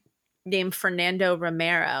man named Fernando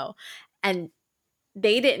Romero. And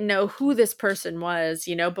they didn't know who this person was,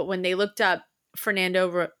 but when they looked up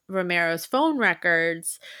Fernando Romero's phone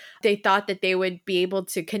records, they thought that they would be able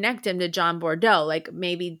to connect him to John Bordeaux, like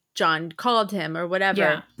maybe John called him or whatever.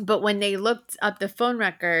 Yeah. But when they looked up the phone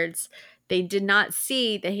records, they did not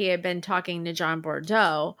see that he had been talking to John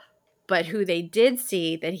Bordeaux. But who they did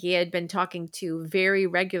see that he had been talking to very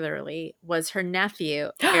regularly was her nephew,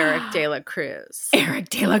 Eric De La Cruz. Eric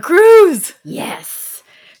De La Cruz! Yes.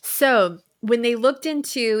 So when they looked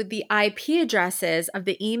into the IP addresses of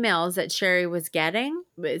the emails that Sherry was getting,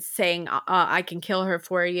 saying, I can kill her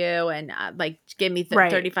for you and give me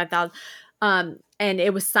 $35,000. And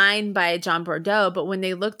it was signed by John Bordeaux. But when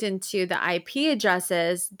they looked into the IP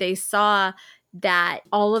addresses, they saw that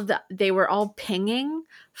they were all pinging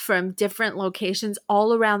from different locations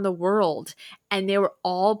all around the world. And they were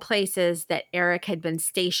all places that Eric had been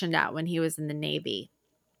stationed at when he was in the Navy.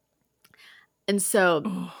 And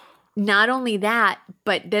so not only that,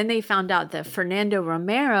 but then they found out that Fernando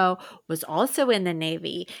Romero was also in the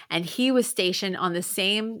Navy and he was stationed on the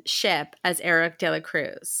same ship as Eric De La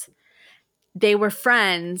Cruz. They were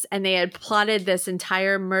friends and they had plotted this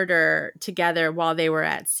entire murder together while they were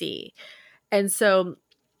at sea. And so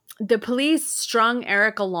the police strung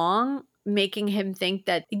Eric along, making him think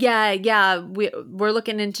that, we're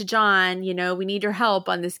looking into John, we need your help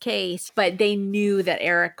on this case. But they knew that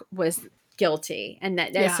Eric was guilty and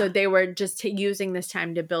so they were just using this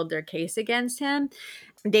time to build their case against him.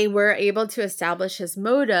 They were able to establish his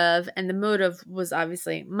motive, and the motive was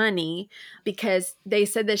obviously money, because they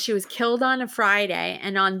said that she was killed on a Friday,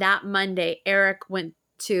 and on that Monday, Eric went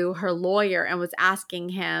to her lawyer and was asking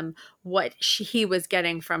him what he was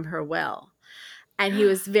getting from her will. And he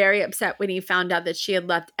was very upset when he found out that she had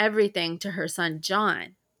left everything to her son, John.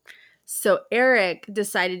 So Eric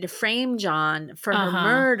decided to frame John for her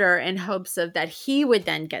murder in hopes of that he would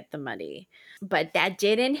then get the money. But that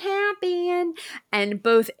didn't happen. And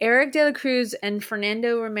both Eric De La Cruz and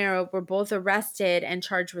Fernando Romero were both arrested and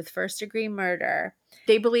charged with first-degree murder.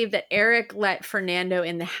 They believe that Eric let Fernando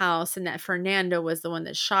in the house and that Fernando was the one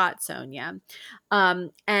that shot Sonia.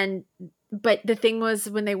 But the thing was,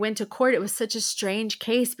 when they went to court, it was such a strange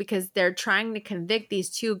case because they're trying to convict these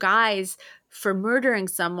two guys for murdering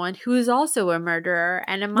someone who is also a murderer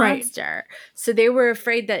and a monster. Right. So they were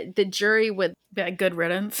afraid that the jury would be like, good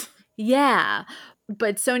riddance. Yeah.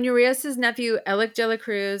 But Sonia Rios' nephew, Eric De La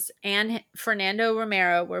Cruz, and Fernando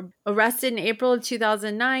Romero were arrested in April of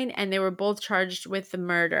 2009, and they were both charged with the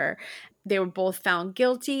murder. They were both found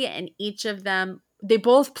guilty, and each of them, they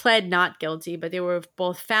both pled not guilty, but they were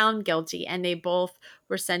both found guilty, and they both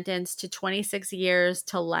were sentenced to 26 years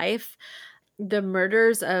to life. The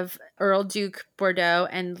murders of Earl Duke Bordeaux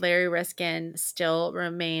and Larry Riskin still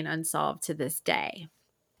remain unsolved to this day.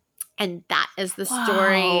 And that is the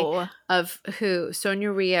story Wow. of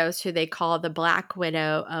Sonia Rios, who they call the Black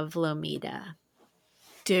Widow of Lomita.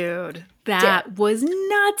 Dude, that was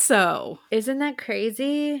nutso. Isn't that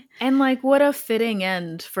crazy? And like, what a fitting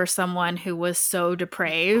end for someone who was so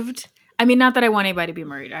depraved. I mean, not that I want anybody to be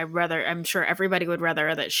murdered. I'm sure everybody would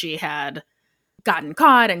rather that she had gotten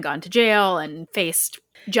caught and gone to jail and faced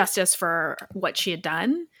justice for what she had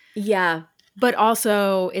done. Yeah. But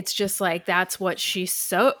also, it's just like, that's what she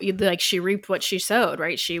sowed. Like, she reaped what she sowed,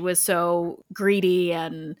 right? She was so greedy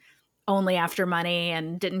and only after money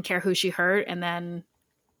and didn't care who she hurt. And then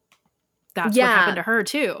that's what happened to her,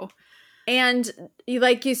 too. And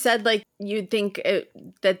like you said, like you'd think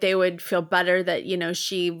that they would feel better that, you know,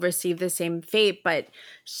 she received the same fate. But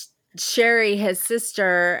Sherry, his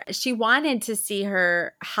sister, she wanted to see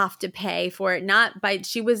her have to pay for it.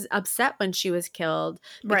 She was upset when she was killed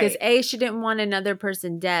because A, she didn't want another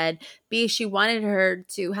person dead. B, she wanted her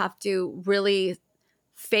to have to really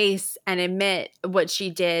face and admit what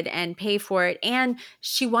she did and pay for it. And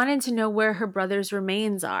she wanted to know where her brother's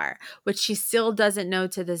remains are, which she still doesn't know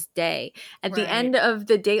to this day. At the end of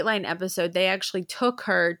the Dateline episode, they actually took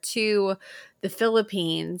her to the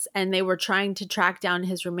Philippines and they were trying to track down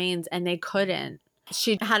his remains and they couldn't.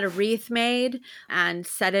 She had a wreath made and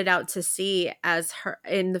set it out to sea as her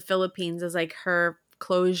in the Philippines as like her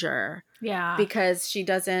closure. Yeah. Because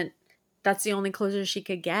that's the only closure she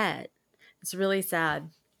could get. It's really sad.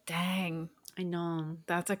 Dang. I know.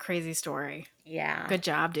 That's a crazy story. Yeah. Good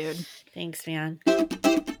job, dude. Thanks, man.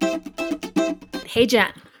 Hey,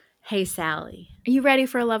 Jen. Hey, Sally. Are you ready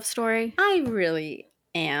for a love story? I really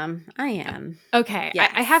am. I am. Okay.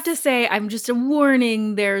 Yes. I have to say, I'm just a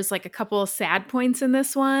warning. There's like a couple of sad points in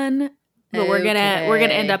this one, but we're gonna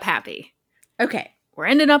end up happy. Okay. We're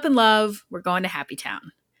ending up in love. We're going to Happy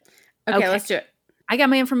Town. Okay, let's do it. I got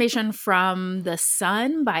my information from The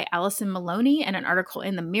Sun by Allison Maloney and an article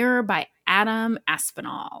in The Mirror by Adam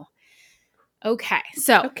Aspinall. Okay,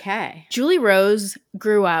 so Julie Rose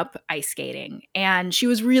grew up ice skating and she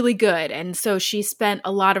was really good. And so she spent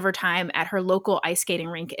a lot of her time at her local ice skating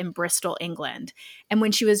rink in Bristol, England. And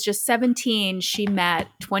when she was just 17, she met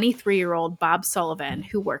 23-year-old Bob Sullivan,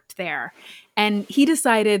 who worked there. And he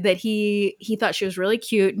decided that he thought she was really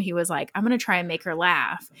cute and he was like, I'm going to try and make her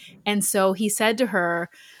laugh. And so he said to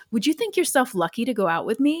her, would you think yourself lucky to go out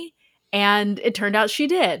with me? And it turned out she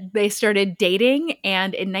did. They started dating,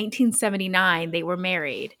 and in 1979, they were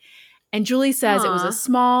married. And Julie says it was a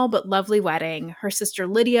small but lovely wedding. Her sister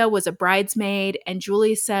Lydia was a bridesmaid, and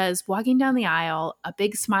Julie says, walking down the aisle, a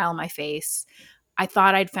big smile on my face, I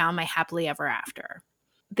thought I'd found my happily ever after.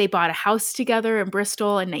 They bought a house together in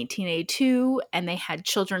Bristol in 1982, and they had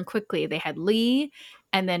children quickly. They had Lee,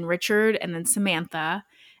 and then Richard, and then Samantha.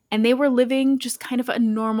 And they were living just kind of a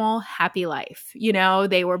normal, happy life. You know,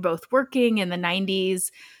 they were both working in the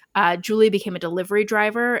 90s. Julie became a delivery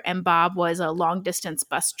driver, and Bob was a long-distance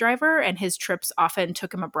bus driver, and his trips often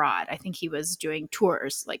took him abroad. I think he was doing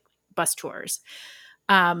tours, like bus tours.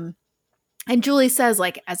 And Julie says,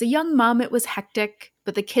 like, as a young mom, it was hectic,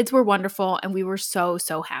 but the kids were wonderful, and we were so,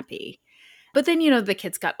 so happy. But then, you know, the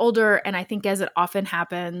kids got older, and I think as it often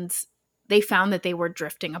happens, they found that they were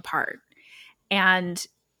drifting apart. And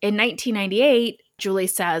in 1998, Julie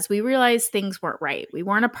says, we realized things weren't right. We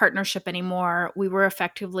weren't a partnership anymore. We were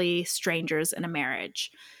effectively strangers in a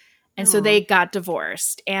marriage. And so they got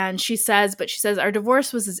divorced. And she says, our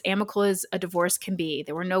divorce was as amicable as a divorce can be.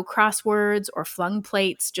 There were no crosswords or flung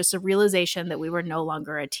plates, just a realization that we were no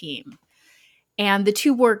longer a team. And the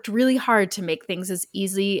two worked really hard to make things as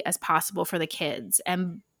easy as possible for the kids.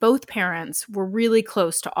 And both parents were really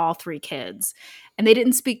close to all three kids. And they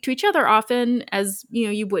didn't speak to each other often, as you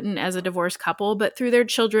know, you wouldn't as a divorced couple, but through their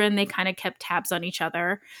children, they kind of kept tabs on each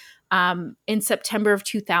other. In September of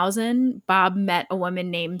 2000, Bob met a woman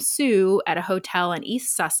named Sue at a hotel in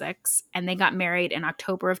East Sussex, and they got married in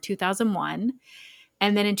October of 2001.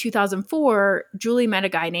 And then in 2004, Julie met a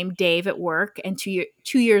guy named Dave at work, and 2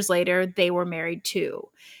 years later, they were married too.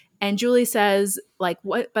 And Julie says, like,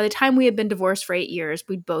 by the time we had been divorced for 8 years,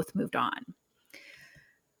 we'd both moved on.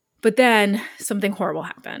 But then something horrible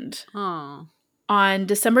happened. On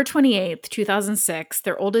December 28th, 2006,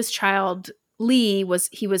 their oldest child, Lee, was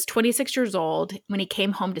 26 years old when he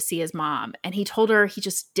came home to see his mom. And he told her he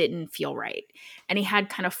just didn't feel right. And he had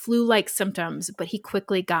kind of flu-like symptoms, but he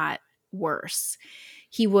quickly got worse.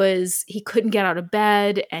 He couldn't get out of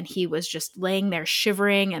bed, and he was just laying there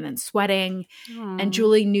shivering and then sweating. And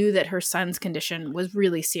Julie knew that her son's condition was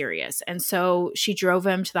really serious. And so she drove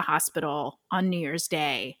him to the hospital on New Year's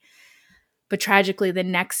Day. But tragically, the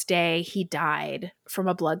next day, he died from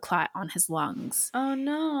a blood clot on his lungs. Oh,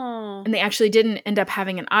 no. And they actually didn't end up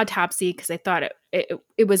having an autopsy because they thought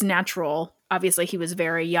it was natural. Obviously, he was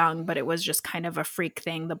very young, but it was just kind of a freak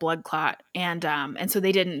thing, the blood clot. And so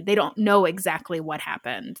they don't know exactly what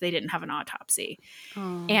happened. They didn't have an autopsy.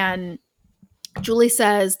 Oh. And Julie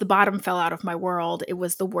says, the bottom fell out of my world. It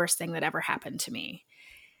was the worst thing that ever happened to me.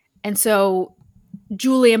 And so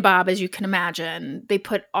Julie and Bob, as you can imagine, they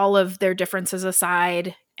put all of their differences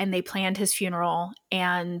aside and they planned his funeral.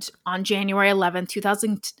 And on January 11th,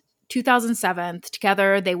 2007,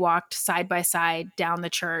 together they walked side by side down the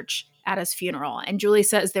church at his funeral. And Julie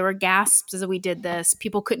says there were gasps as we did this.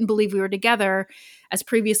 People couldn't believe we were together, as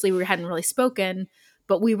previously we hadn't really spoken,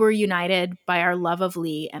 but we were united by our love of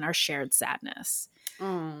Lee and our shared sadness.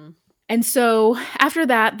 Oh. And so after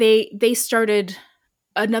that, they started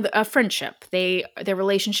a friendship. Their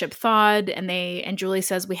relationship thawed, and Julie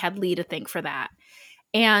says we had Lee to thank for that.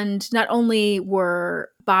 And not only were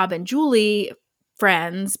Bob and Julie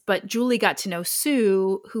friends, but Julie got to know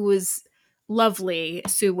Sue, who was lovely.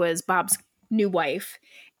 Sue was Bob's new wife.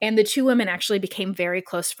 And the two women actually became very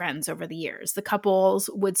close friends over the years. The couples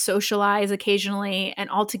would socialize occasionally, and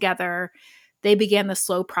altogether, they began the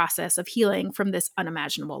slow process of healing from this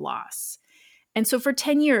unimaginable loss. And so for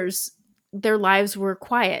 10 years, their lives were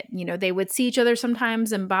quiet. You know, they would see each other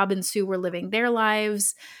sometimes, and Bob and Sue were living their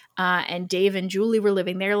lives, and Dave and Julie were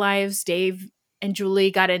living their lives. Dave and Julie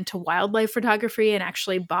got into wildlife photography and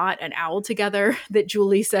actually bought an owl together that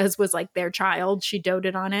Julie says was like their child. She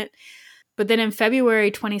doted on it. But then in February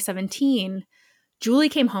 2017, Julie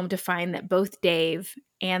came home to find that both Dave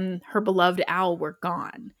and her beloved owl were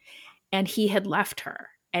gone, and he had left her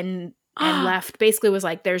and left, basically was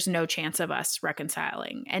like, there's no chance of us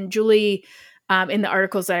reconciling. And Julie, in the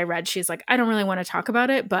articles that I read, she's like, I don't really want to talk about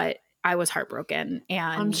it, but I was heartbroken.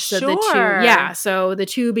 And I'm so sure. so the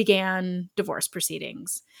two began divorce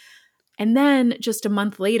proceedings. And then just a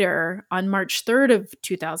month later, on March 3rd of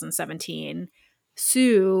 2017,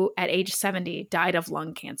 Sue, at age 70, died of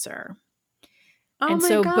lung cancer. Oh, and my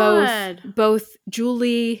so God. both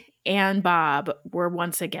Julie and Bob were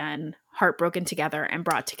once again heartbroken together and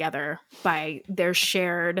brought together by their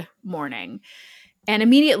shared mourning. And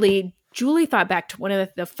immediately, Julie thought back to one of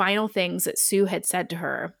the final things that Sue had said to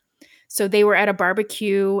her. So they were at a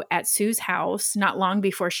barbecue at Sue's house not long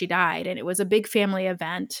before she died, and it was a big family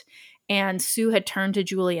event. And Sue had turned to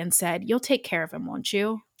Julie and said, "You'll take care of him, won't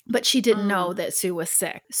you?" But she didn't know that Sue was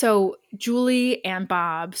sick. So Julie and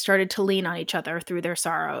Bob started to lean on each other through their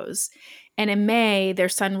sorrows. And in May, their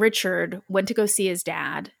son Richard went to go see his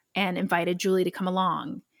dad and invited Julie to come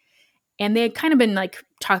along. And they had kind of been like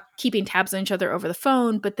keeping tabs on each other over the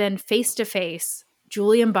phone, but then face to face,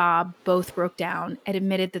 Julie and Bob both broke down and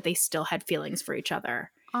admitted that they still had feelings for each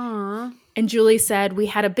other. Aw. And Julie said, "We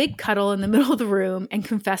had a big cuddle in the middle of the room and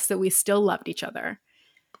confessed that we still loved each other."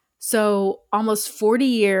 So almost 40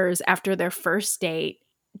 years after their first date,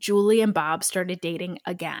 Julie and Bob started dating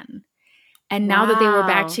again. And now that they were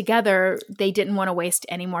back Wow. together, they didn't want to waste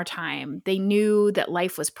any more time. They knew that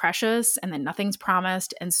life was precious and that nothing's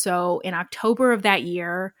promised. And so in October of that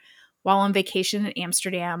year, while on vacation in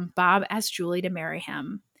Amsterdam, Bob asked Julie to marry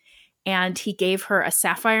him. And he gave her a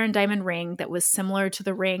sapphire and diamond ring that was similar to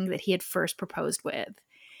the ring that he had first proposed with.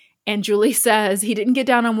 And Julie says he didn't get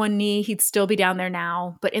down on one knee. He'd still be down there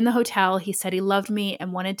now. But in the hotel, he said he loved me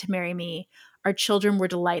and wanted to marry me. Our children were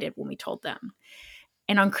delighted when we told them.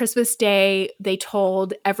 And on Christmas Day, they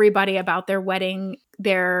told everybody about their wedding,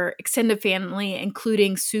 their extended family,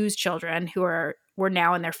 including Sue's children, who were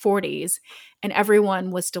now in their 40s. And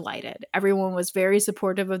everyone was delighted. Everyone was very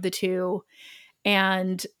supportive of the two.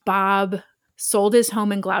 And Bob sold his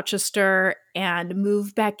home in Gloucester and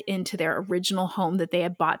moved back into their original home that they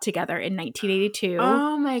had bought together in 1982.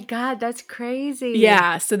 Oh my God, that's crazy.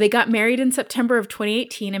 Yeah, so they got married in September of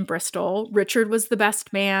 2018 in Bristol. Richard was the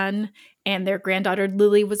best man, and their granddaughter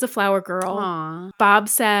Lily was a flower girl. Aw. Bob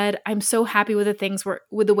said, "I'm so happy with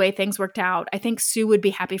the way things worked out. I think Sue would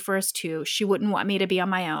be happy for us too. She wouldn't want me to be on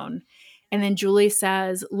my own." And then Julie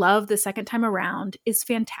says, "Love the second time around is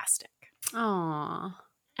fantastic." Aw.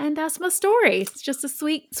 And that's my story. It's just a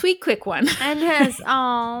sweet, quick one. And yes,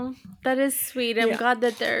 oh, that is sweet. I'm Yeah. glad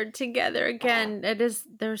that they're together again.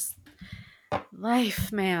 There's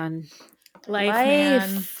life, man.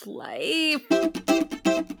 Life.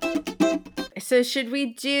 So should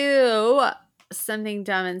we do something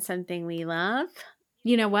dumb and something we love?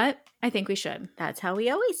 You know what? I think we should. That's how we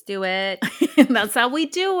always do it. That's how we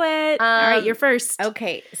do it. All right, you're first.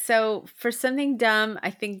 Okay, so for something dumb,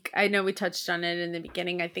 I know we touched on it in the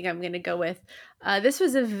beginning. I think I'm going to go with, this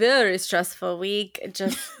was a very stressful week. It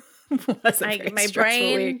just, my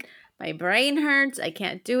brain hurts. I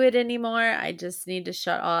can't do it anymore. I just need to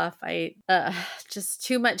shut off. Just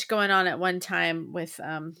too much going on at one time with,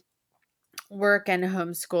 work and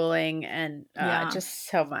homeschooling and just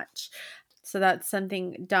so much. So that's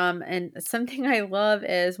something dumb. And something I love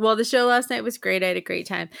is, well, the show last night was great. I had a great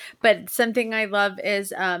time. But something I love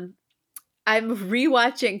is I'm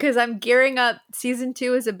rewatching because I'm gearing up. Season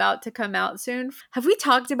 2 is about to come out soon. Have we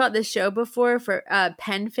talked about this show before for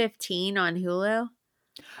Pen 15 on Hulu?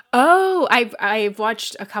 Oh, I've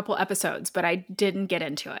watched a couple episodes, but I didn't get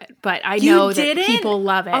into it. But I know that people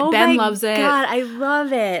love it. Oh, Ben loves it. God, I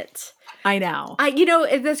love it. I know.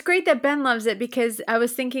 It's great that Ben loves it because I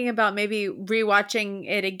was thinking about maybe rewatching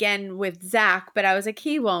it again with Zach, but I was like,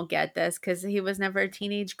 he won't get this because he was never a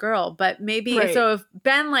teenage girl. But maybe, so if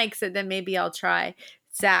Ben likes it, then maybe I'll try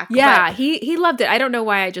Zach. Yeah, he loved it. I don't know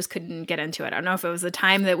why I just couldn't get into it. I don't know if it was the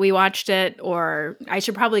time that we watched it or I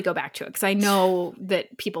should probably go back to it because I know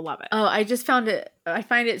that people love it. Oh, I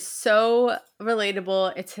find it so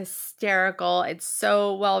relatable. It's hysterical. It's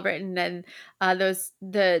so well written. And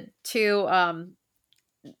the two,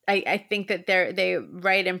 I think that they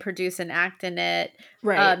write and produce and act in it.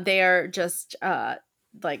 Right. They are just,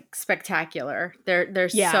 like spectacular. They're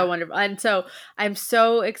so wonderful. And so I'm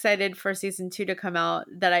so excited for season 2 to come out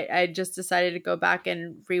that I just decided to go back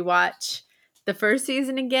and rewatch the first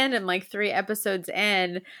season again. I'm like 3 episodes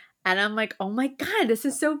in and I'm like, oh my God, this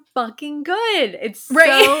is so fucking good. It's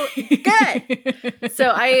so good.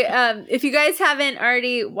 So if you guys haven't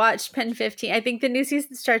already watched Pen 15, I think the new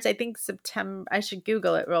season starts, I think September. I should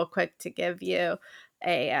Google it real quick to give you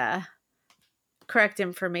a, correct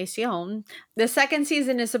information. The second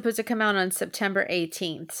season is supposed to come out on September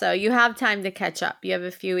 18th. So you have time to catch up. You have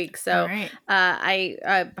a few weeks. So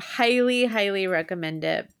I highly, highly recommend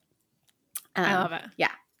it. I love it.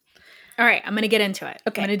 Yeah. All right. I'm going to get into it.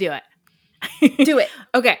 Okay. I'm going to do it. Do it.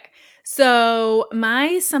 Okay. So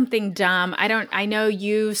my something dumb, I know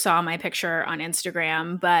you saw my picture on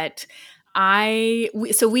Instagram, but we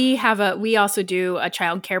also do a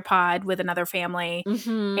childcare pod with another family,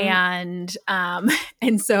 and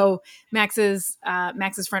so Max's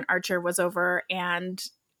friend Archer was over, and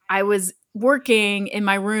I was working in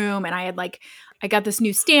my room, and I got this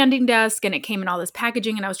new standing desk, and it came in all this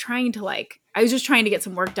packaging, and I was just trying to get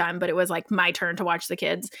some work done, but it was like my turn to watch the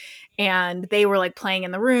kids, and they were like playing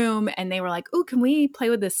in the room, and they were like, "Ooh, can we play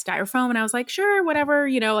with this styrofoam?" And I was like, "Sure, whatever,"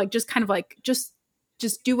 like just kind of like just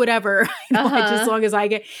do whatever, as long as I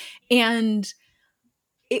get. And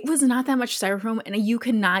it was not that much styrofoam, and you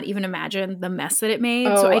cannot even imagine the mess that it made.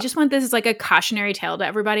 So I just want this as like a cautionary tale to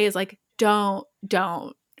everybody is like, don't.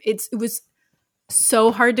 It was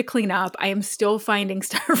so hard to clean up. I am still finding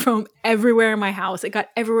styrofoam everywhere in my house. It got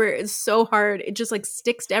everywhere. It's so hard. It just like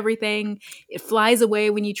sticks to everything. It flies away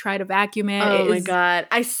when you try to vacuum it. Oh my God.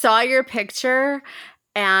 I saw your picture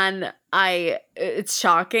and it's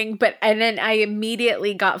shocking, and then I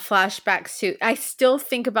immediately got flashbacks to, I still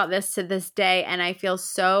think about this to this day, and I feel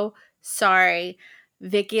so sorry.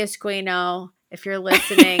 Vicky Esquino, if you're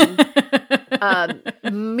listening,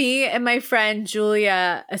 me and my friend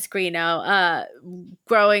Julia Esquino,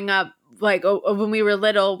 growing up, like when we were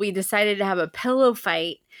little, we decided to have a pillow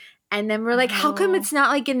fight, and then we're like, how come it's not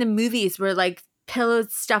like in the movies where like pillow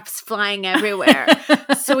stuff's flying everywhere?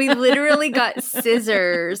 So we literally got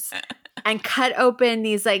scissors and cut open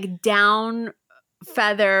these like down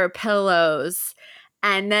feather pillows,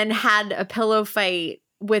 and then had a pillow fight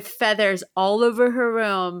with feathers all over her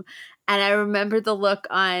room. And I remember the look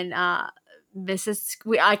on I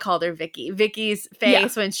called her Vicky's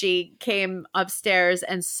face when she came upstairs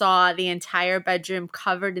and saw the entire bedroom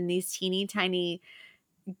covered in these teeny tiny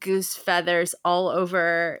goose feathers all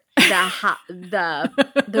over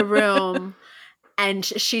the room. And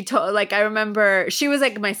she told, like, I remember she was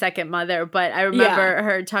like my second mother, but I remember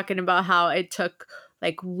her talking about how it took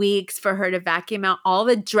like weeks for her to vacuum out. All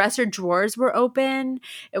the dresser drawers were open.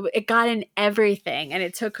 It got in everything, and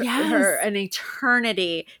it took her an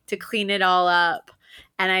eternity to clean it all up.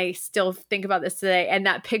 And I still think about this today. And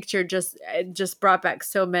that picture just brought back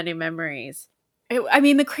so many memories.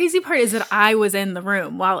 The crazy part is that I was in the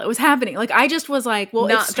room while it was happening. Like, I just was like, well,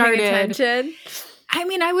 not it started. paying attention. I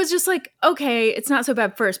mean, I was just like, okay, it's not so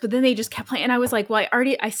bad first, but then they just kept playing. And I was like, well,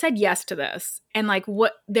 I said yes to this. And like,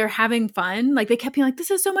 what, they're having fun. Like, they kept being like, this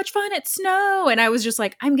is so much fun. It's snow. And I was just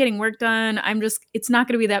like, I'm getting work done. It's not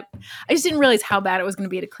going to be that. I just didn't realize how bad it was going to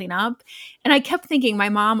be to clean up. And I kept thinking, my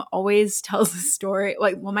mom always tells the story.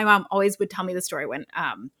 Like, well, my mom always would tell me the story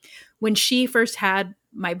when she first had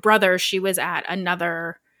my brother, she was at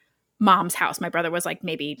another mom's house. My brother was like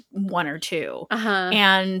maybe 1 or 2.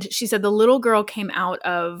 And she said the little girl came out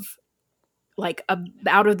of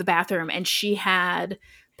the bathroom and she had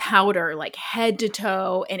powder like head to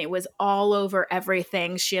toe and it was all over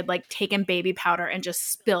everything. She had like taken baby powder and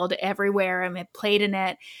just spilled everywhere and it played in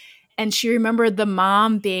it. And she remembered the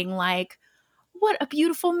mom being like, what a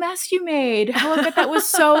beautiful mess you made. Oh, I bet that was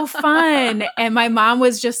so fun. And my mom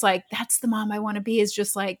was just like, that's the mom I want to be, is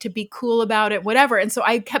just like to be cool about it, whatever. And so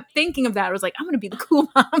I kept thinking of that. I was like, I'm going to be the cool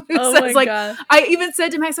mom who says like, God. I even said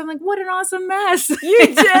to Max, I'm like, what an awesome mess. You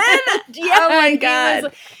did? Yeah. Oh my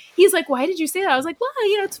God. He's like, why did you say that? I was like, well,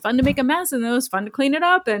 it's fun to make a mess and it was fun to clean it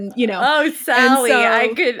up. And, Oh, Sally, so,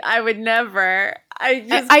 I would never.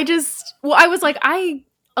 I was like, I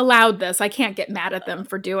allowed this. I can't get mad at them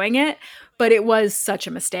for doing it. But it was such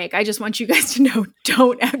a mistake. I just want you guys to know,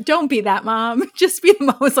 don't be that mom. Just be the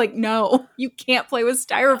mom who's like, no, you can't play with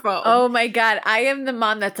styrofoam. Oh my God. I am the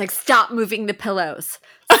mom that's like, stop moving the pillows.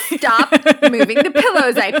 Stop moving the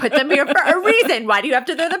pillows. I put them here for a reason. Why do you have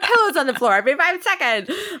to throw the pillows on the floor every 5 seconds?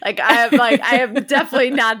 I am definitely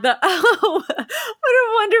not the, oh, what a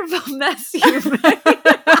wonderful mess you made.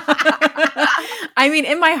 I mean,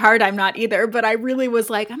 in my heart, I'm not either, but I really was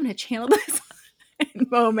like, I'm going to channel this.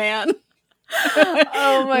 Oh man.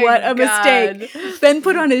 Oh my what a God. mistake. Ben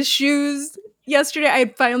put on his shoes yesterday. I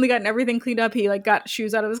had finally gotten everything cleaned up. He like got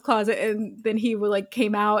shoes out of his closet and then he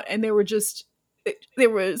came out and there was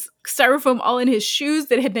styrofoam all in his shoes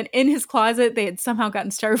that had been in his closet. They had somehow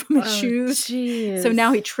gotten styrofoam in his shoes. Geez. So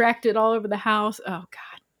now he tracked it all over the house. Oh God.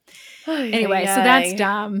 Anyway, so that's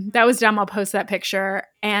dumb. That was dumb. I'll post that picture.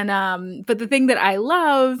 And but the thing that I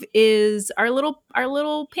love is our little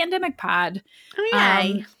pandemic pod. Oh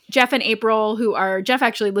yeah. Jeff and April, Jeff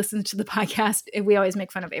actually listens to the podcast, and we always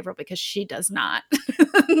make fun of April because she does not.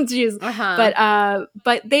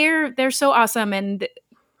 But they're so awesome, and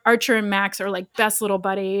Archer and Max are like best little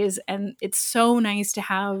buddies, and it's so nice to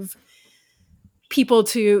have people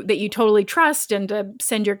that you totally trust and to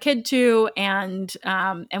send your kid to, and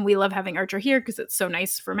we love having Archer here because it's so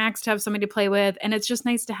nice for Max to have somebody to play with, and it's just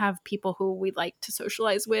nice to have people who we like to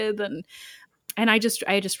socialize with, and I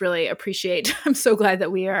just really appreciate. I'm so glad that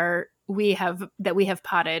we have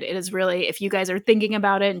potted. It is really, if you guys are thinking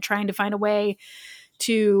about it and trying to find a way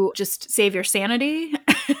to just save your sanity,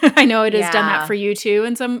 I know it has done that for you too,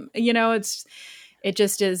 and some, it's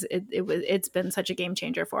been such a game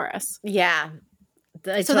changer for us. Yeah.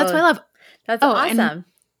 That's what I love. That's awesome.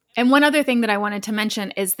 And one other thing that I wanted to mention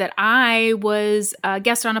is that I was a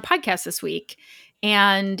guest on a podcast this week,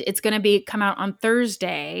 and it's going to come out on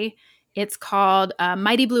Thursday. It's called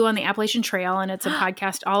Mighty Blue on the Appalachian Trail, and it's a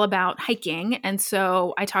podcast all about hiking. And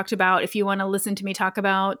so I talked about, if you want to listen to me talk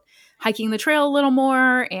about hiking the trail a little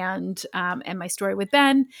more and my story with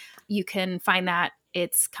Ben, you can find that.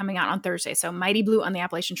 It's coming out on Thursday. So Mighty Blue on the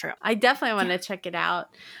Appalachian Trail. I definitely want to check it out.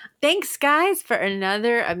 Thanks, guys, for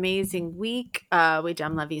another amazing week. We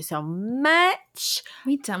dumb love you so much.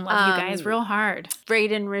 We dumb love you guys real hard.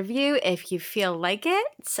 Rate and review if you feel like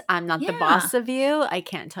it. I'm not the boss of you. I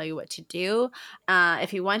can't tell you what to do.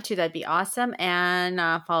 If you want to, that'd be awesome. And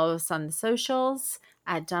follow us on the socials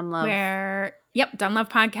at Dumb Love. Dumb Love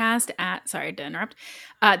Podcast at, sorry to interrupt,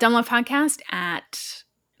 Dumb Love Podcast at...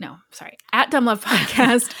 No, sorry. At Dumb Love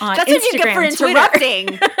Podcast on Instagram. That's what you get for interrupting.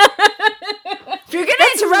 If you're going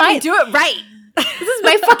to interrupt me, do it right. This is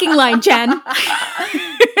my fucking line, Jen.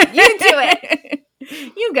 You do it.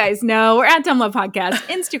 You guys know. We're at Dumb Love Podcast.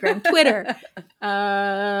 Instagram, Twitter,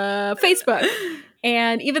 Facebook.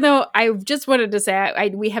 And even though I just wanted to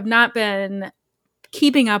say we have not been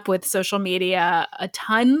keeping up with social media a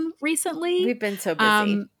ton recently. We've been so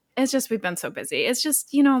busy. We've been so busy. It's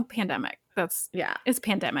just, pandemic. It's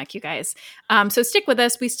pandemic, you guys. So stick with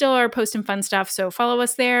us. We still are posting fun stuff. So follow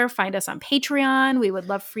us there. Find us on Patreon. We would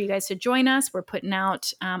love for you guys to join us. We're putting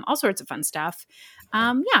out all sorts of fun stuff.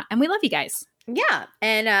 And we love you guys. Yeah.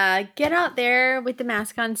 And get out there with the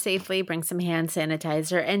mask on safely. Bring some hand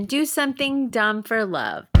sanitizer and do something dumb for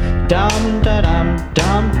love. Dum da dum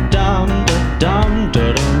dum dum dum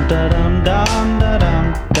dum dum dum dum dum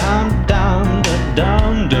dum dum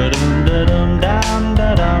dum dum.